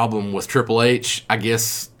my problem with Triple H, I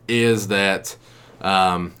guess, is that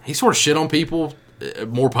he sort of shit on people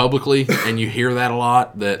more publicly, and you hear that a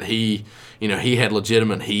lot, that he had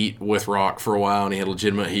legitimate heat with Rock for a while, and he had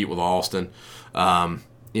legitimate heat with Austin. And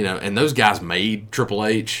those guys made Triple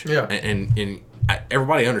H. Yeah. And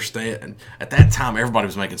everybody understand. At that time, everybody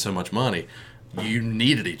was making so much money. You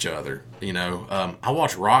needed each other. I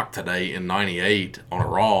watched Rock today in '98 on a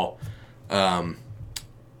Raw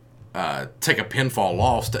take a pinfall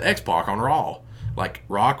loss to X-Pac on Raw. Like,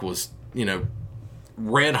 Rock was,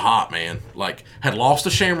 red hot, man. Like, had lost to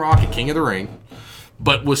Shamrock at King of the Ring,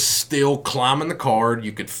 but was still climbing the card.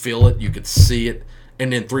 You could feel it. You could see it.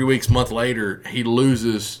 And then 3 weeks, month later, he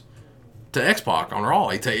loses to X-Pac on Raw.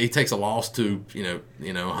 He takes a loss to,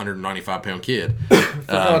 195-pound kid. For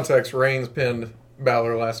context, Reigns pinned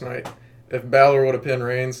Balor last night. If Balor would have pinned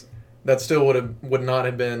Reigns, that still would not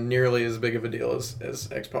have been nearly as big of a deal as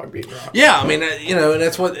X-Pac beating Rock. Yeah, I mean, and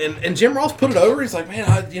that's what, and Jim Ross put it over. He's like,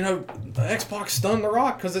 man, X-Pac stunned The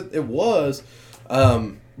Rock because it was.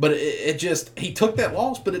 But it just, he took that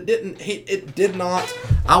loss, but it did not,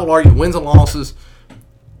 I will argue, wins and losses.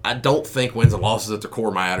 I don't think wins and losses at the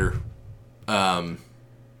core matter.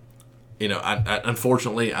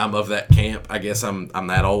 Unfortunately, I'm of that camp. I guess I'm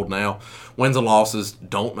that old now. Wins and losses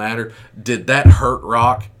don't matter. Did that hurt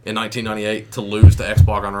Rock in 1998 to lose to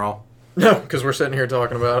X-Pac on Raw? No, because we're sitting here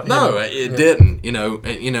talking about it. No, it didn't.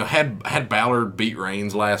 Had Ballard beat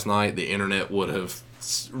Reigns last night, the internet would have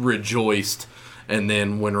rejoiced. And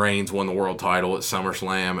then when Reigns won the world title at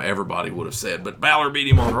SummerSlam, everybody would have said, but Ballard beat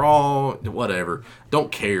him on Raw, whatever.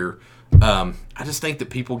 Don't care. I just think that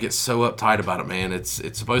people get so uptight about it, man. It's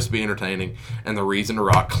supposed to be entertaining, and the reason The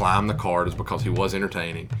Rock climbed the card is because he was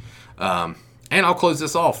entertaining. And I'll close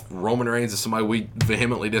this off. Roman Reigns is somebody we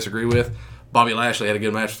vehemently disagree with. Bobby Lashley had a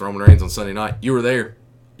good match with Roman Reigns on Sunday night. You were there.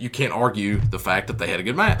 You can't argue the fact that they had a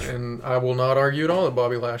good match. And I will not argue at all that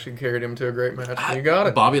Bobby Lashley carried him to a great match. You got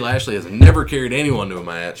it. Bobby Lashley has never carried anyone to a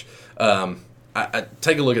match. I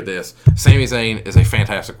take a look at this. Sami Zayn is a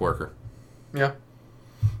fantastic worker. Yeah.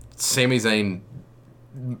 Sami Zayn,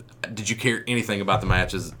 did you care anything about the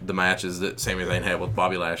matches that Sami Zayn had with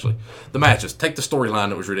Bobby Lashley? The matches. Take the storyline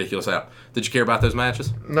that was ridiculous out. Did you care about those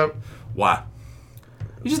matches? Nope. Why?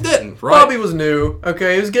 You just didn't, right? Bobby was new.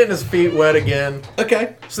 Okay, he was getting his feet wet again.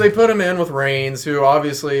 Okay. So they put him in with Reigns, who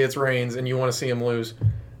obviously it's Reigns, and you want to see him lose.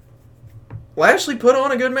 Lashley put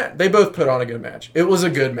on a good match. They both put on a good match. It was a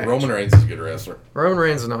good match. Roman Reigns is a good wrestler. Roman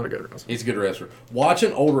Reigns is not a good wrestler. He's a good wrestler.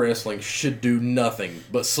 Watching old wrestling should do nothing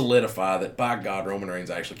but solidify that, by God, Roman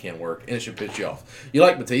Reigns actually can work, and it should piss you off. You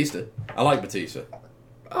like Batista? I like Batista.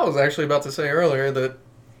 I was actually about to say earlier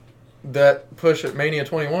that push at Mania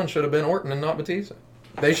 21 should have been Orton and not Batista.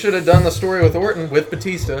 They should have done the story with Orton with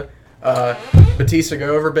Batista. Batista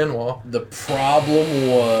go over Benoit. The problem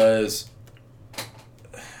was,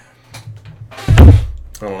 I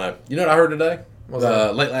don't know. You know what I heard today? What's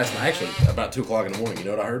that? Late last night, actually, about 2 o'clock in the morning. You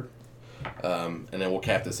know what I heard? And then we'll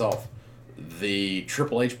cap this off. The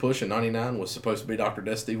Triple H push in '99 was supposed to be Dr.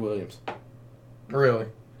 Death Steve Williams. Really?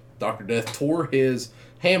 Dr. Death tore his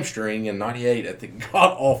hamstring in '98 at the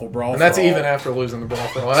god-awful Brawl. And that's for All. even after losing the Brawl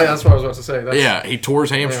for All. That's what I was about to say. Yeah, he tore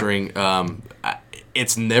his hamstring. Yeah.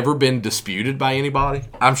 It's never been disputed by anybody.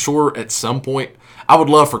 I'm sure at some point, I would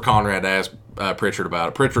love for Conrad to ask Pritchard about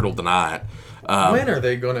it. Pritchard will deny it. When are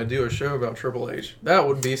they going to do a show about Triple H? That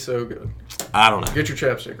would be so good. I don't know. Get your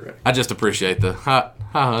chapstick ready. I just appreciate the hi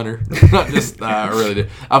Hunter. I really do.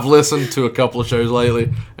 I've listened to a couple of shows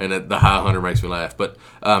lately, and the hi Hunter makes me laugh. But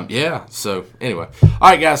yeah. So anyway, all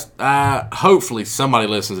right, guys. Hopefully somebody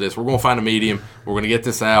listens to this. We're going to find a medium. We're going to get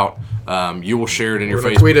this out. You will share it in your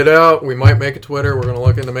Facebook. Tweet it out. We might make a Twitter. We're going to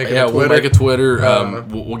look into making a Twitter. We'll make a Twitter.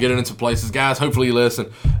 We'll get it in some places. Guys, hopefully you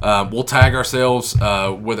listen. We'll tag ourselves. I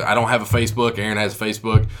don't have a Facebook. Aaron has a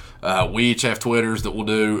Facebook. We each have Twitters that we'll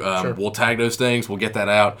do. Sure. We'll tag those things. We'll get that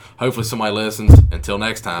out. Hopefully somebody listens. Until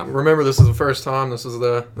next time. Remember, this is the first time. This is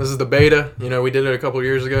the beta. We did it a couple of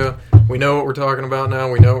years ago. We know what we're talking about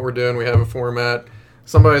now. We know what we're doing. We have a format.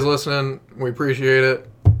 Somebody's listening. We appreciate it.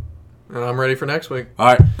 And I'm ready for next week. All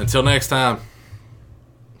right. Until next time.